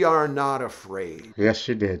 "We are not afraid." Yes,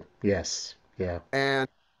 she did. Yes. Yeah.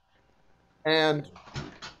 And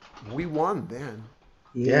we won then.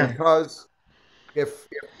 Yeah. Because if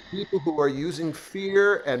people who are using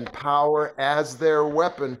fear and power as their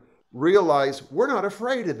weapon realize we're not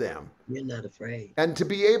afraid of them. We're not afraid. And to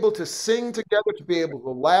be able to sing together, to be able to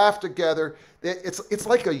laugh together, it's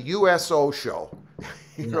like a USO show,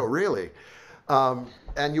 you know, really.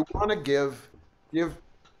 And you want to give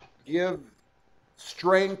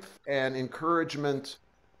strength and encouragement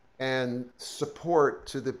and support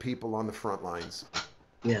to the people on the front lines.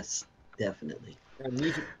 Yes, definitely. And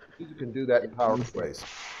music can do that in powerful ways.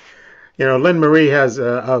 You know, Lynn Marie has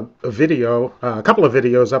a video, a couple of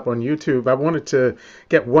videos up on YouTube. I wanted to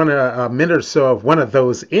get a minute or so of one of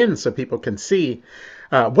those in so people can see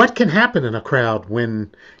what can happen in a crowd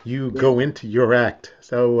when you go into your act.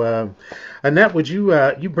 So, Annette, would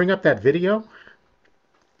you bring up that video?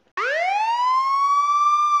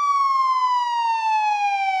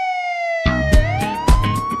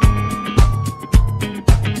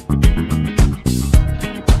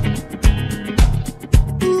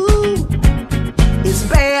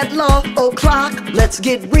 O'clock, let's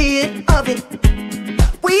get rid of it.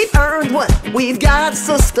 We've earned what we've got,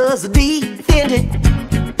 sisters, defend it.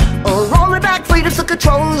 Rolling back freedom to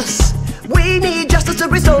control us. We need justice to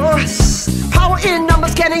restore us. Power in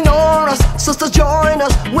numbers can't ignore us. Sisters, join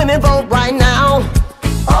us. Women, vote right now.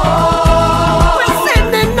 Oh, we're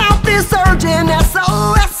sending out this urgent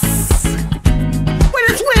SOS. When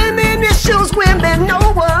it's women issues, women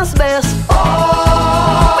know what's best.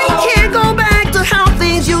 Oh, we can't go back to how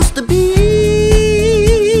things used to be.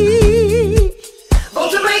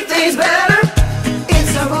 Vote to make things better.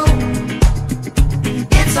 It's our vote.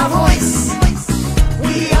 It's our voice.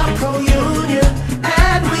 We are pro-union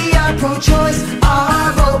and we are pro-choice.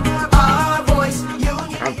 Our vote, our voice,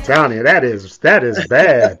 union. I'm telling you, that is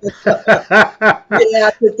bad. Yeah,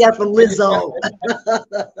 I took that from Lizzo.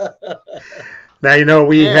 Now, you know,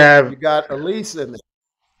 you got Elise in there.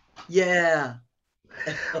 Yeah.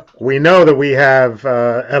 We know that we have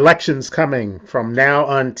elections coming from now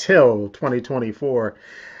until 2024.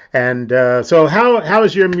 And so how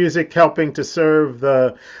is your music helping to serve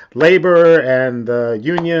the labor and the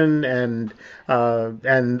union and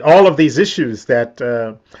all of these issues that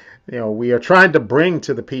we are trying to bring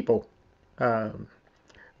to the people?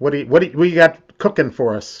 What do you got cooking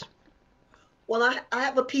for us? Well, I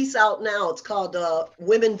have a piece out now. It's called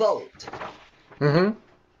Women Vote. Mm-hmm.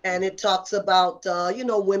 And it talks about,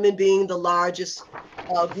 women being the largest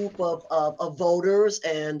group of voters,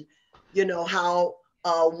 and, how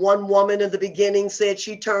one woman in the beginning said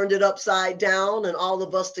she turned it upside down, and all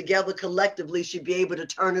of us together collectively should be able to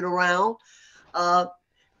turn it around.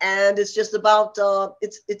 And it's just about,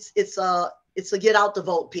 it's a get out the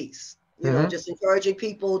vote piece, just encouraging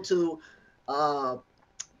people to,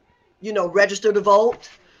 register to vote,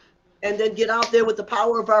 and then get out there with the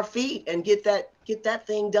power of our feet and get that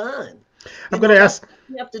thing done. I'm going to ask. What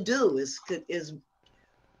we have to do is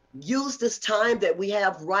use this time that we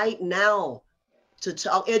have right now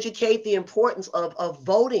to educate the importance of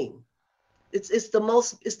voting. It's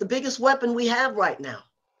the biggest weapon we have right now.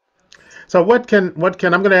 So I'm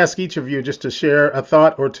going to ask each of you just to share a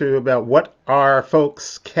thought or two about what our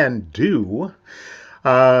folks can do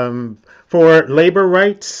for labor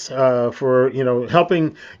rights, for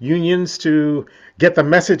helping unions to get the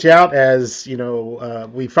message out, as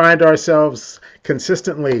we find ourselves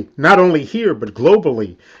consistently, not only here but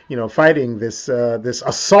globally, fighting this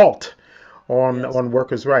assault on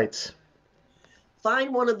workers' rights.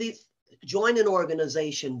 Find one of these, join an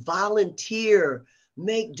organization, volunteer,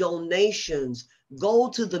 make donations, go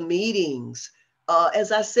to the meetings.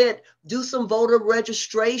 As I said, do some voter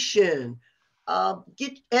registration.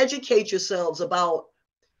 Educate yourselves about,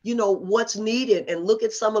 what's needed, and look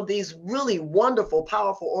at some of these really wonderful,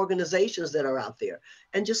 powerful organizations that are out there,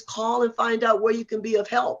 and just call and find out where you can be of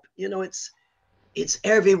help. It's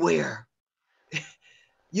everywhere.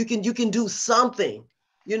 You can do something,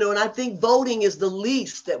 you know, and I think voting is the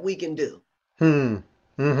least that we can do.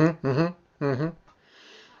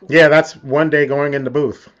 Yeah, that's one day going in the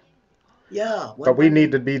booth. Yeah. But we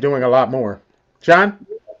need to be doing a lot more. John?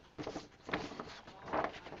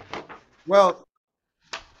 Well,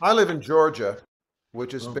 I live in Georgia,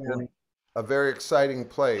 which has Oh, been boy. a very exciting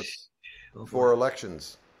place Oh, for boy.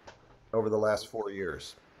 elections over the last 4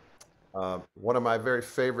 years. One of my very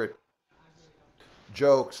favorite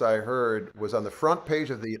jokes I heard was on the front page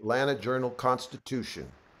of the Atlanta Journal-Constitution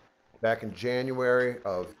back in January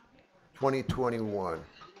of 2021.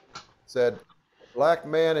 Said, a black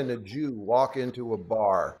man and a Jew walk into a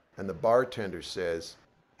bar, and the bartender says,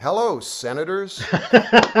 "Hello, senators."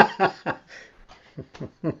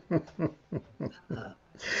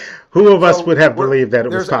 Who of us So would have believed that it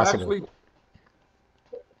was there's possible? actually,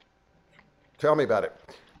 tell me about it.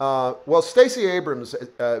 Well, Stacey Abrams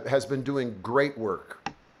has been doing great work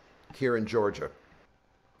here in Georgia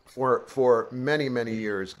for many, many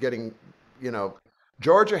years. Getting, you know,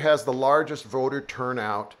 Georgia has the largest voter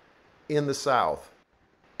turnout in the South,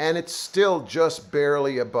 and it's still just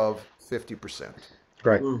barely above 50%.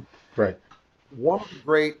 Right, Mm. right. One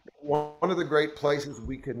of the great places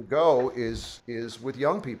we can go is with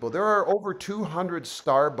young people. There are over 200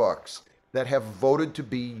 Starbucks that have voted to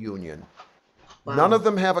be union. Wow. None of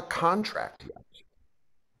them have a contract yet.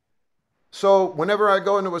 So whenever I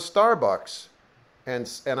go into a Starbucks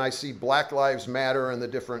and I see Black Lives Matter and the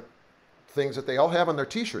different things that they all have on their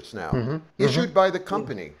T-shirts now, issued by the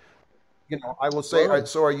company, you know, I will say, Wow.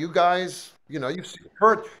 so are you guys? You know,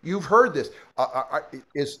 you've heard this.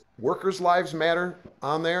 Is Workers' Lives Matter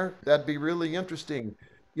on there? That'd be really interesting.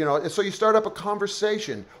 You know, and so you start up a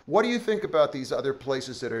conversation. What do you think about these other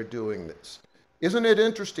places that are doing this? Isn't it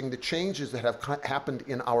interesting the changes that have happened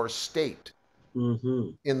in our state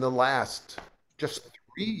in the last just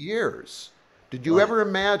 3 years? Did you ever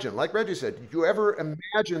imagine, like Reggie said, did you ever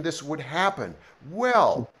imagine this would happen?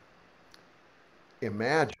 Well,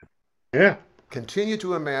 imagine. Yeah. Continue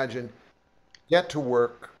to imagine. Get to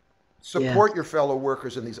work. Support your fellow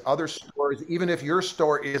workers in these other stores, even if your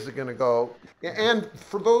store isn't going to go. And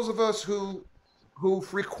for those of us who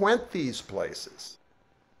frequent these places,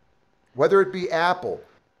 whether it be Apple,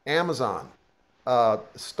 Amazon,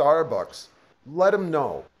 Starbucks, let them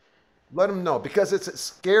know. Let them know, because it's a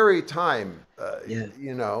scary time.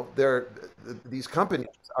 You know, these companies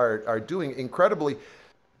are doing incredibly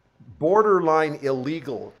borderline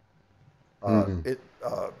illegal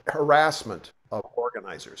harassment of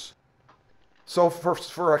organizers. So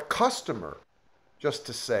for a customer just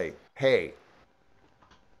to say, hey,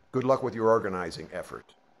 good luck with your organizing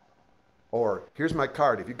effort, or here's my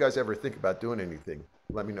card, if you guys ever think about doing anything,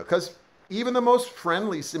 let me know. Because even the most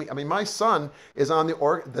friendly, I mean, my son is on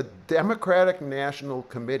the Democratic National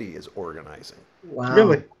Committee is organizing. Wow.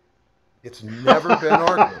 Really? It's never been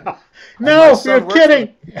organized. No, you're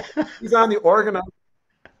kidding. He's on the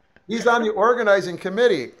organizing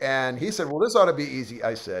committee, and he said, well, this ought to be easy.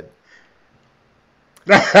 I said,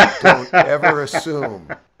 don't ever assume.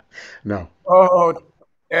 No. Oh,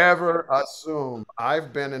 ever assume.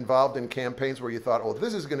 I've been involved in campaigns where you thought, oh,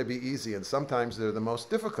 this is going to be easy, and sometimes they're the most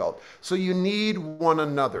difficult. So you need one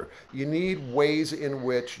another. You need ways in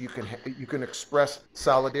which you can express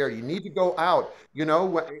solidarity. You need to go out. You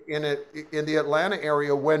know, in the Atlanta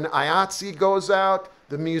area, when IATSE goes out,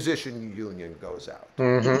 the musician union goes out.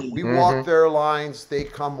 We walk their lines, they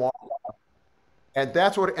come walk out. And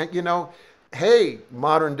that's what, and you know, hey,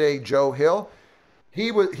 modern day Joe Hill,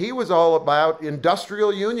 he was all about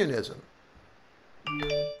industrial unionism.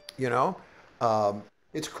 You know,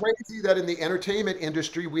 it's crazy that in the entertainment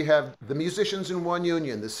industry we have the musicians in one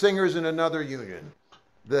union, the singers in another union,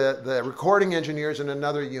 the recording engineers in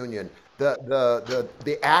another union,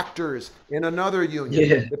 the actors in another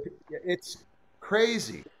union. It's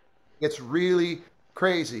crazy. It's really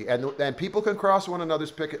crazy. And people can cross one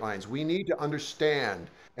another's picket lines. We need to understand,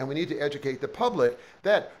 and we need to educate the public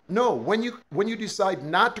that no, when you decide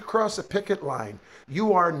not to cross a picket line,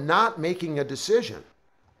 you are not making a decision.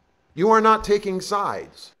 You are not taking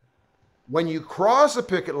sides. When you cross a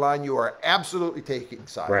picket line, you are absolutely taking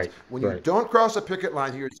sides. Right, when you don't cross a picket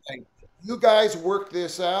line, you're saying, you guys work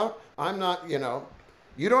this out. I'm not, you know,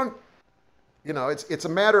 you don't, you know, it's a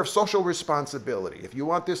matter of social responsibility. If you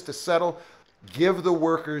want this to settle, give the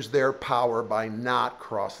workers their power by not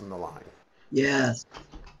crossing the line. Yes.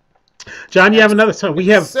 John, you have another song. We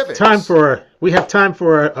have Civics. time for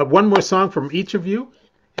one more song from each of you,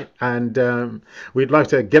 and we'd like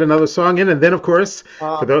to get another song in, and then of course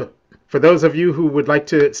for for those of you who would like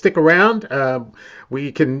to stick around,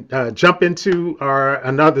 we can jump into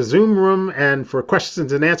another Zoom room and for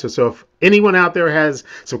questions and answers. So if anyone out there has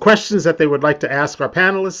some questions that they would like to ask our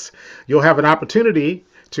panelists, you'll have an opportunity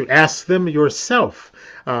to ask them yourself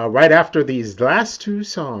right after these last two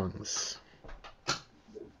songs.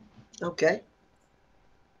 Okay.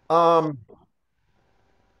 I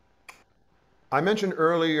mentioned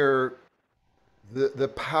earlier the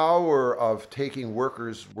power of taking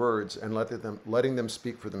workers' words and letting them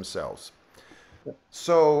speak for themselves.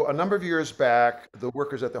 So a number of years back, the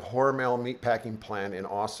workers at the Hormel meatpacking plant in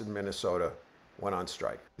Austin, Minnesota, went on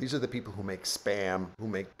strike. These are the people who make Spam, who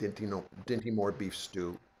make Dinty Moore beef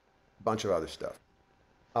stew, a bunch of other stuff.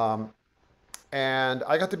 And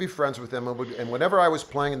I got to be friends with them, and whenever I was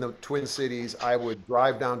playing in the Twin Cities, I would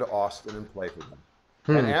drive down to Austin and play for them.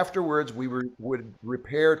 And afterwards, we would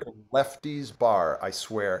repair to Lefty's Bar. I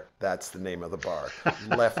swear that's the name of the bar,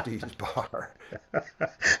 Lefty's Bar,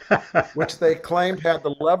 which they claimed had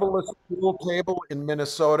the levelest pool table in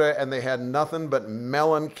Minnesota, and they had nothing but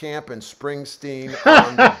Mellencamp and Springsteen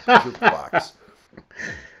on the jukebox.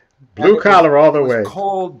 Blue collar all the way. It was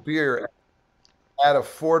cold beer at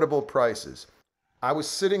affordable prices. I was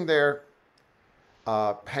sitting there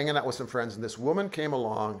hanging out with some friends, and this woman came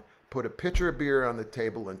along, put a pitcher of beer on the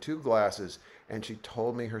table and 2 glasses, and she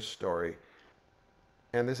told me her story.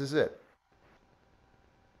 And this is it.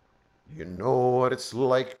 You know what it's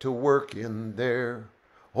like to work in there.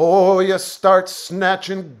 Oh, you start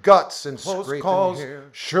snatching guts and scraping hair.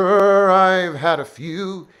 Sure, I've had a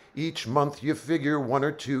few. Each month you figure 1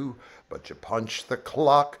 or 2. But you punch the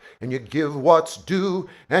clock and you give what's due,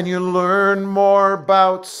 and you learn more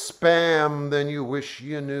about Spam than you wish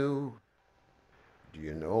you knew. Do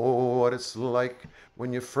you know what it's like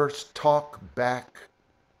when you first talk back?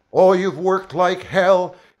 Oh, you've worked like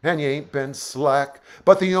hell and you ain't been slack,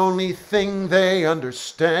 but the only thing they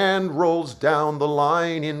understand rolls down the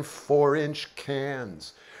line in 4-inch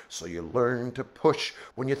cans. So you learn to push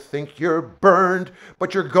when you think you're burned,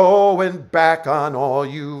 but you're going back on all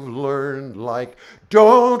you've learned, like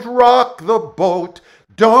don't rock the boat,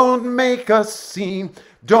 don't make a scene,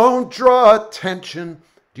 don't draw attention.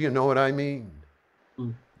 Do you know what I mean?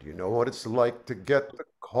 Do you know what it's like to get the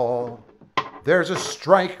call? There's a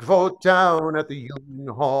strike vote down at the Union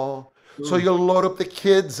Hall. So you load up the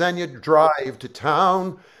kids and you drive to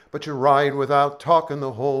town, but you ride without talking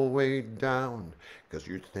the whole way down. 'Cause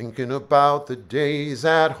you're thinking about the days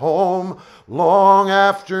at home, long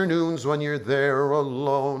afternoons when you're there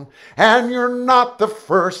alone. And you're not the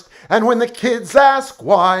first, and when the kids ask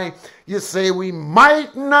why, you say we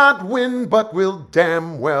might not win, but we'll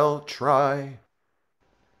damn well try.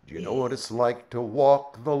 Do you know what it's like to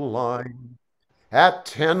walk the line at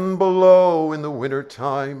 10 below in the winter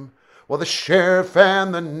time? Well, the sheriff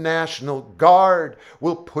and the National Guard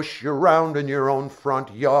will push you around in your own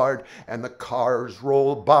front yard, and the cars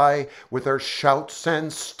roll by with their shouts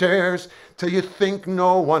and stares till you think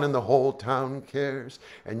no one in the whole town cares.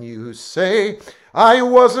 And you say, I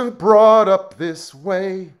wasn't brought up this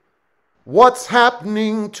way. What's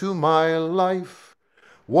happening to my life?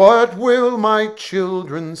 What will my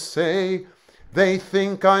children say? They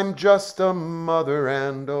think I'm just a mother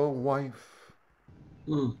and a wife.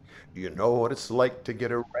 Do you know what it's like to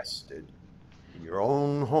get arrested in your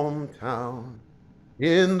own hometown?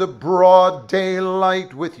 In the broad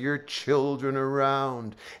daylight with your children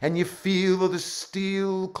around, and you feel the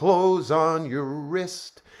steel close on your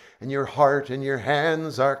wrist, and your heart and your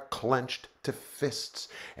hands are clenched to fists,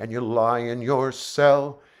 and you lie in your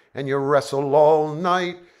cell and you wrestle all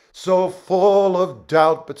night, so full of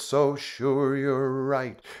doubt but so sure you're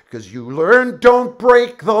right. 'Cause you learn don't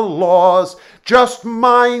break the laws, just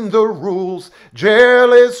mind the rules.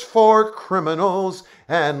 Jail is for criminals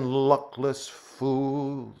and luckless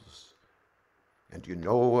fools. And you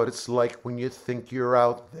know what it's like when you think you're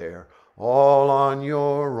out there all on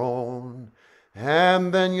your own,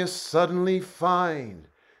 and then you suddenly find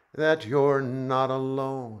that you're not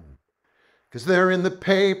alone. 'Cause they're in the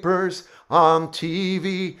papers, on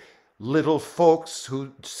TV, little folks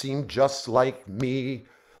who seem just like me,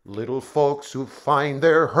 little folks who find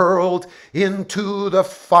they're hurled into the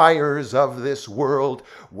fires of this world,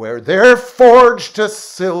 where they're forged to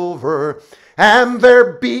silver and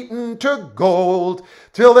they're beaten to gold,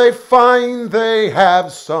 till they find they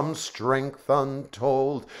have some strength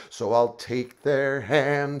untold. So I'll take their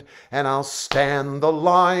hand and I'll stand the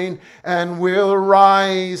line, and we'll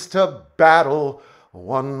rise to battle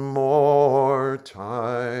one more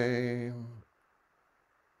time.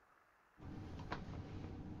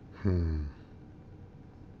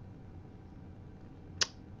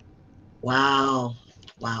 Wow.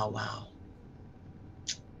 Wow, wow,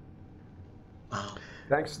 wow.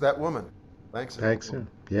 Thanks to that woman. Thanks to that Thanks. woman.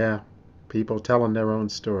 Yeah. People telling their own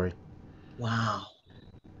story. Wow.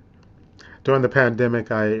 During the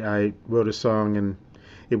pandemic, I wrote a song, and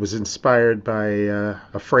it was inspired by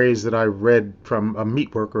a phrase that I read from a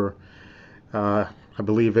meat worker, I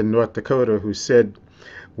believe in North Dakota, who said,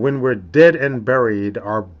 "When we're dead and buried,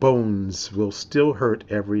 our bones will still hurt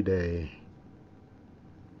every day."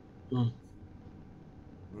 Mm.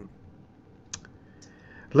 Mm.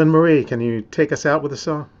 Lynn Marie, can you take us out with a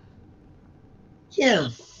song? Yeah,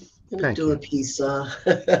 let me Thank do a you. piece.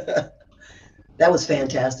 That was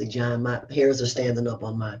fantastic, John. My hairs are standing up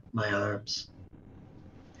on my arms.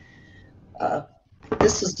 Uh,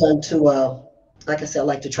 this is done to, like I said, I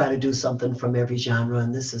like to try to do something from every genre,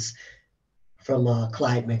 and this is from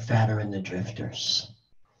Clyde McPhatter and the Drifters.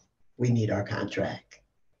 We need our contract.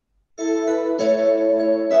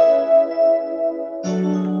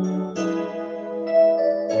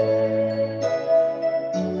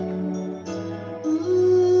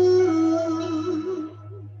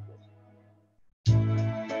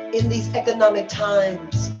 In these economic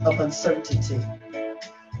times of uncertainty,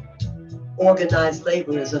 organized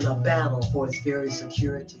labor is in a battle for its very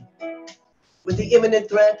security. With the imminent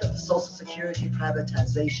threat of Social Security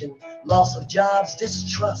privatization, loss of jobs,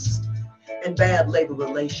 distrust, and bad labor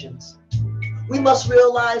relations, we must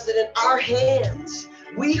realize that in our hands,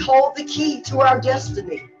 we hold the key to our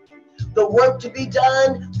destiny. The work to be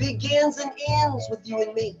done begins and ends with you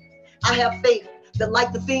and me. I have faith that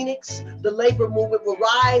like the phoenix, the labor movement will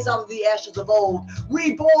rise out of the ashes of old,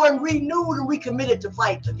 reborn, renewed, and recommitted to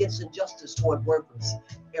fight against injustice toward workers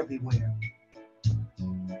everywhere.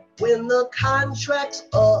 When the contract's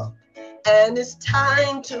up and it's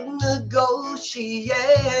time to negotiate,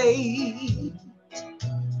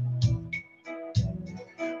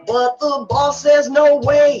 but the boss says no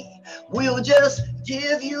way, we'll just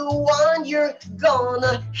give you one you're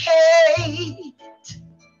gonna hate.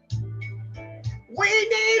 We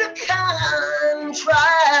need a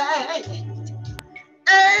contract,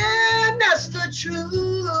 and that's the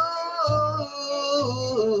truth.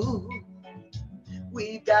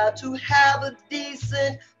 We've got to have a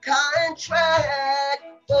decent contract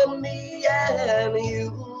for me and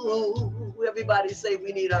you. Everybody say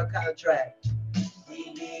we need our contract.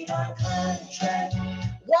 We need our contract.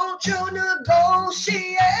 Won't you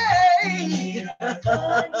negotiate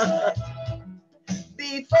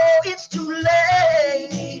before it's too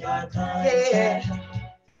late? Yeah,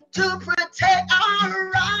 to protect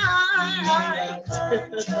our rights.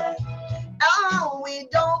 Oh, we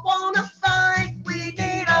don't want to fight. We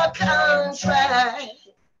need our contract.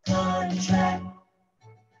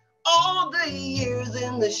 All the years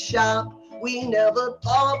in the shop, we never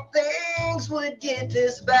thought things would get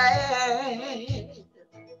this bad.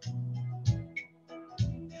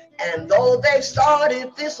 And though they've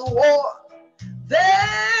started this war,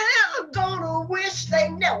 they're gonna wish they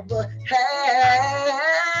never had.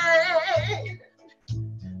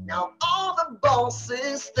 Now all the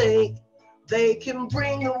bosses think they can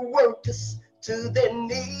bring the workers to their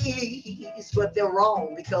knees, but they're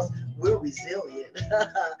wrong because we're resilient.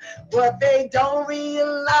 What they don't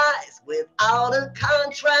realize, without a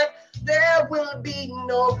contract, there will be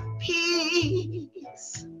no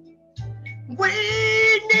peace. We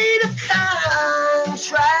need a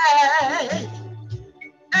contract,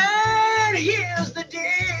 and here's the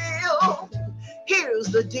deal. Here's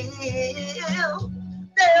the deal.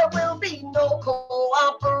 There will be no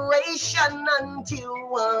cooperation until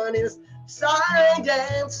one is signed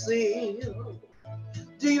and sealed.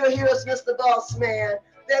 Do you hear us, Mr. Boss Man?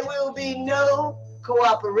 There will be no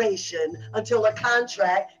cooperation until a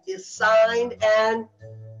contract is signed and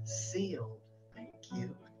sealed. Thank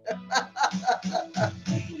you.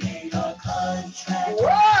 We need a contract.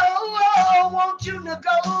 Whoa, whoa, won't you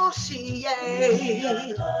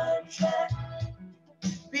negotiate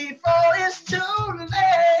before it's too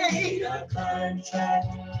late? A contract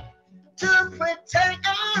to protect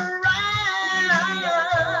our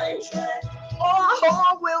rights.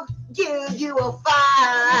 Oh, we'll give you a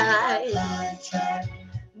fight.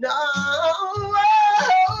 No,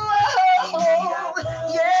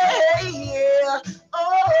 yeah, yeah.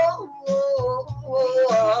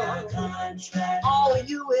 Oh,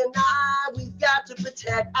 you and I, we've got to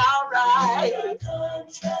protect our rights.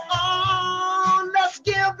 Oh, let's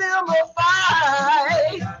give them a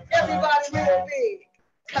fight. Everybody real big.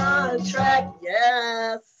 Contract,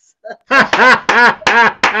 yes.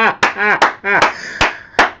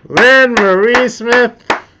 Lynn Marie Smith,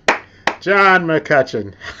 John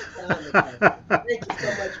McCutcheon. Thank you so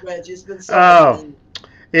much, Reggie. It's been so Oh, fun.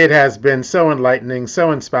 It has been so enlightening,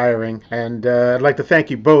 so inspiring, and I'd like to thank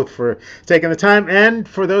you both for taking the time. And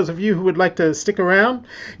for those of you who would like to stick around,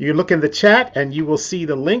 you look in the chat and you will see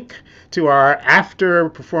the link to our after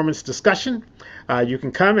performance discussion. You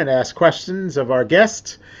can come and ask questions of our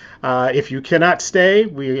guests. If you cannot stay,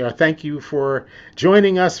 we thank you for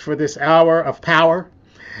joining us for this hour of power.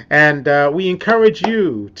 And we encourage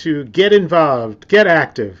you to get involved, get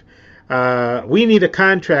active. We need a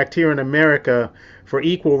contract here in America for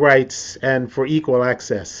equal rights and for equal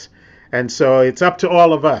access. And so it's up to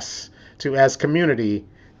all of us to, as community,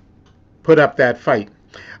 put up that fight.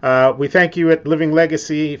 We thank you at Living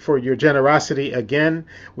Legacy for your generosity again.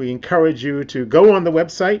 We encourage you to go on the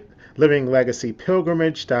website,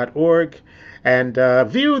 livinglegacypilgrimage.org, and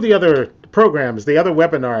view the other programs, the other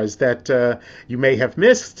webinars that you may have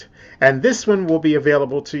missed. And this one will be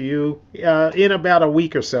available to you in about a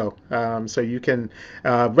week or so. So you can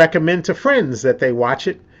recommend to friends that they watch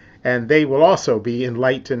it, and they will also be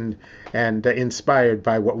enlightened and inspired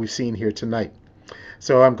by what we've seen here tonight.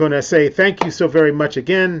 So I'm going to say thank you so very much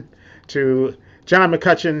again to John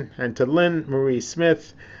McCutcheon and to Lynn Marie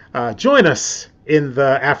Smith. Join us in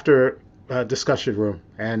the after discussion room,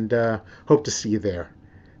 and hope to see you there.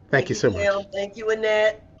 Thank you so much. Thank you,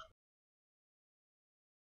 Annette.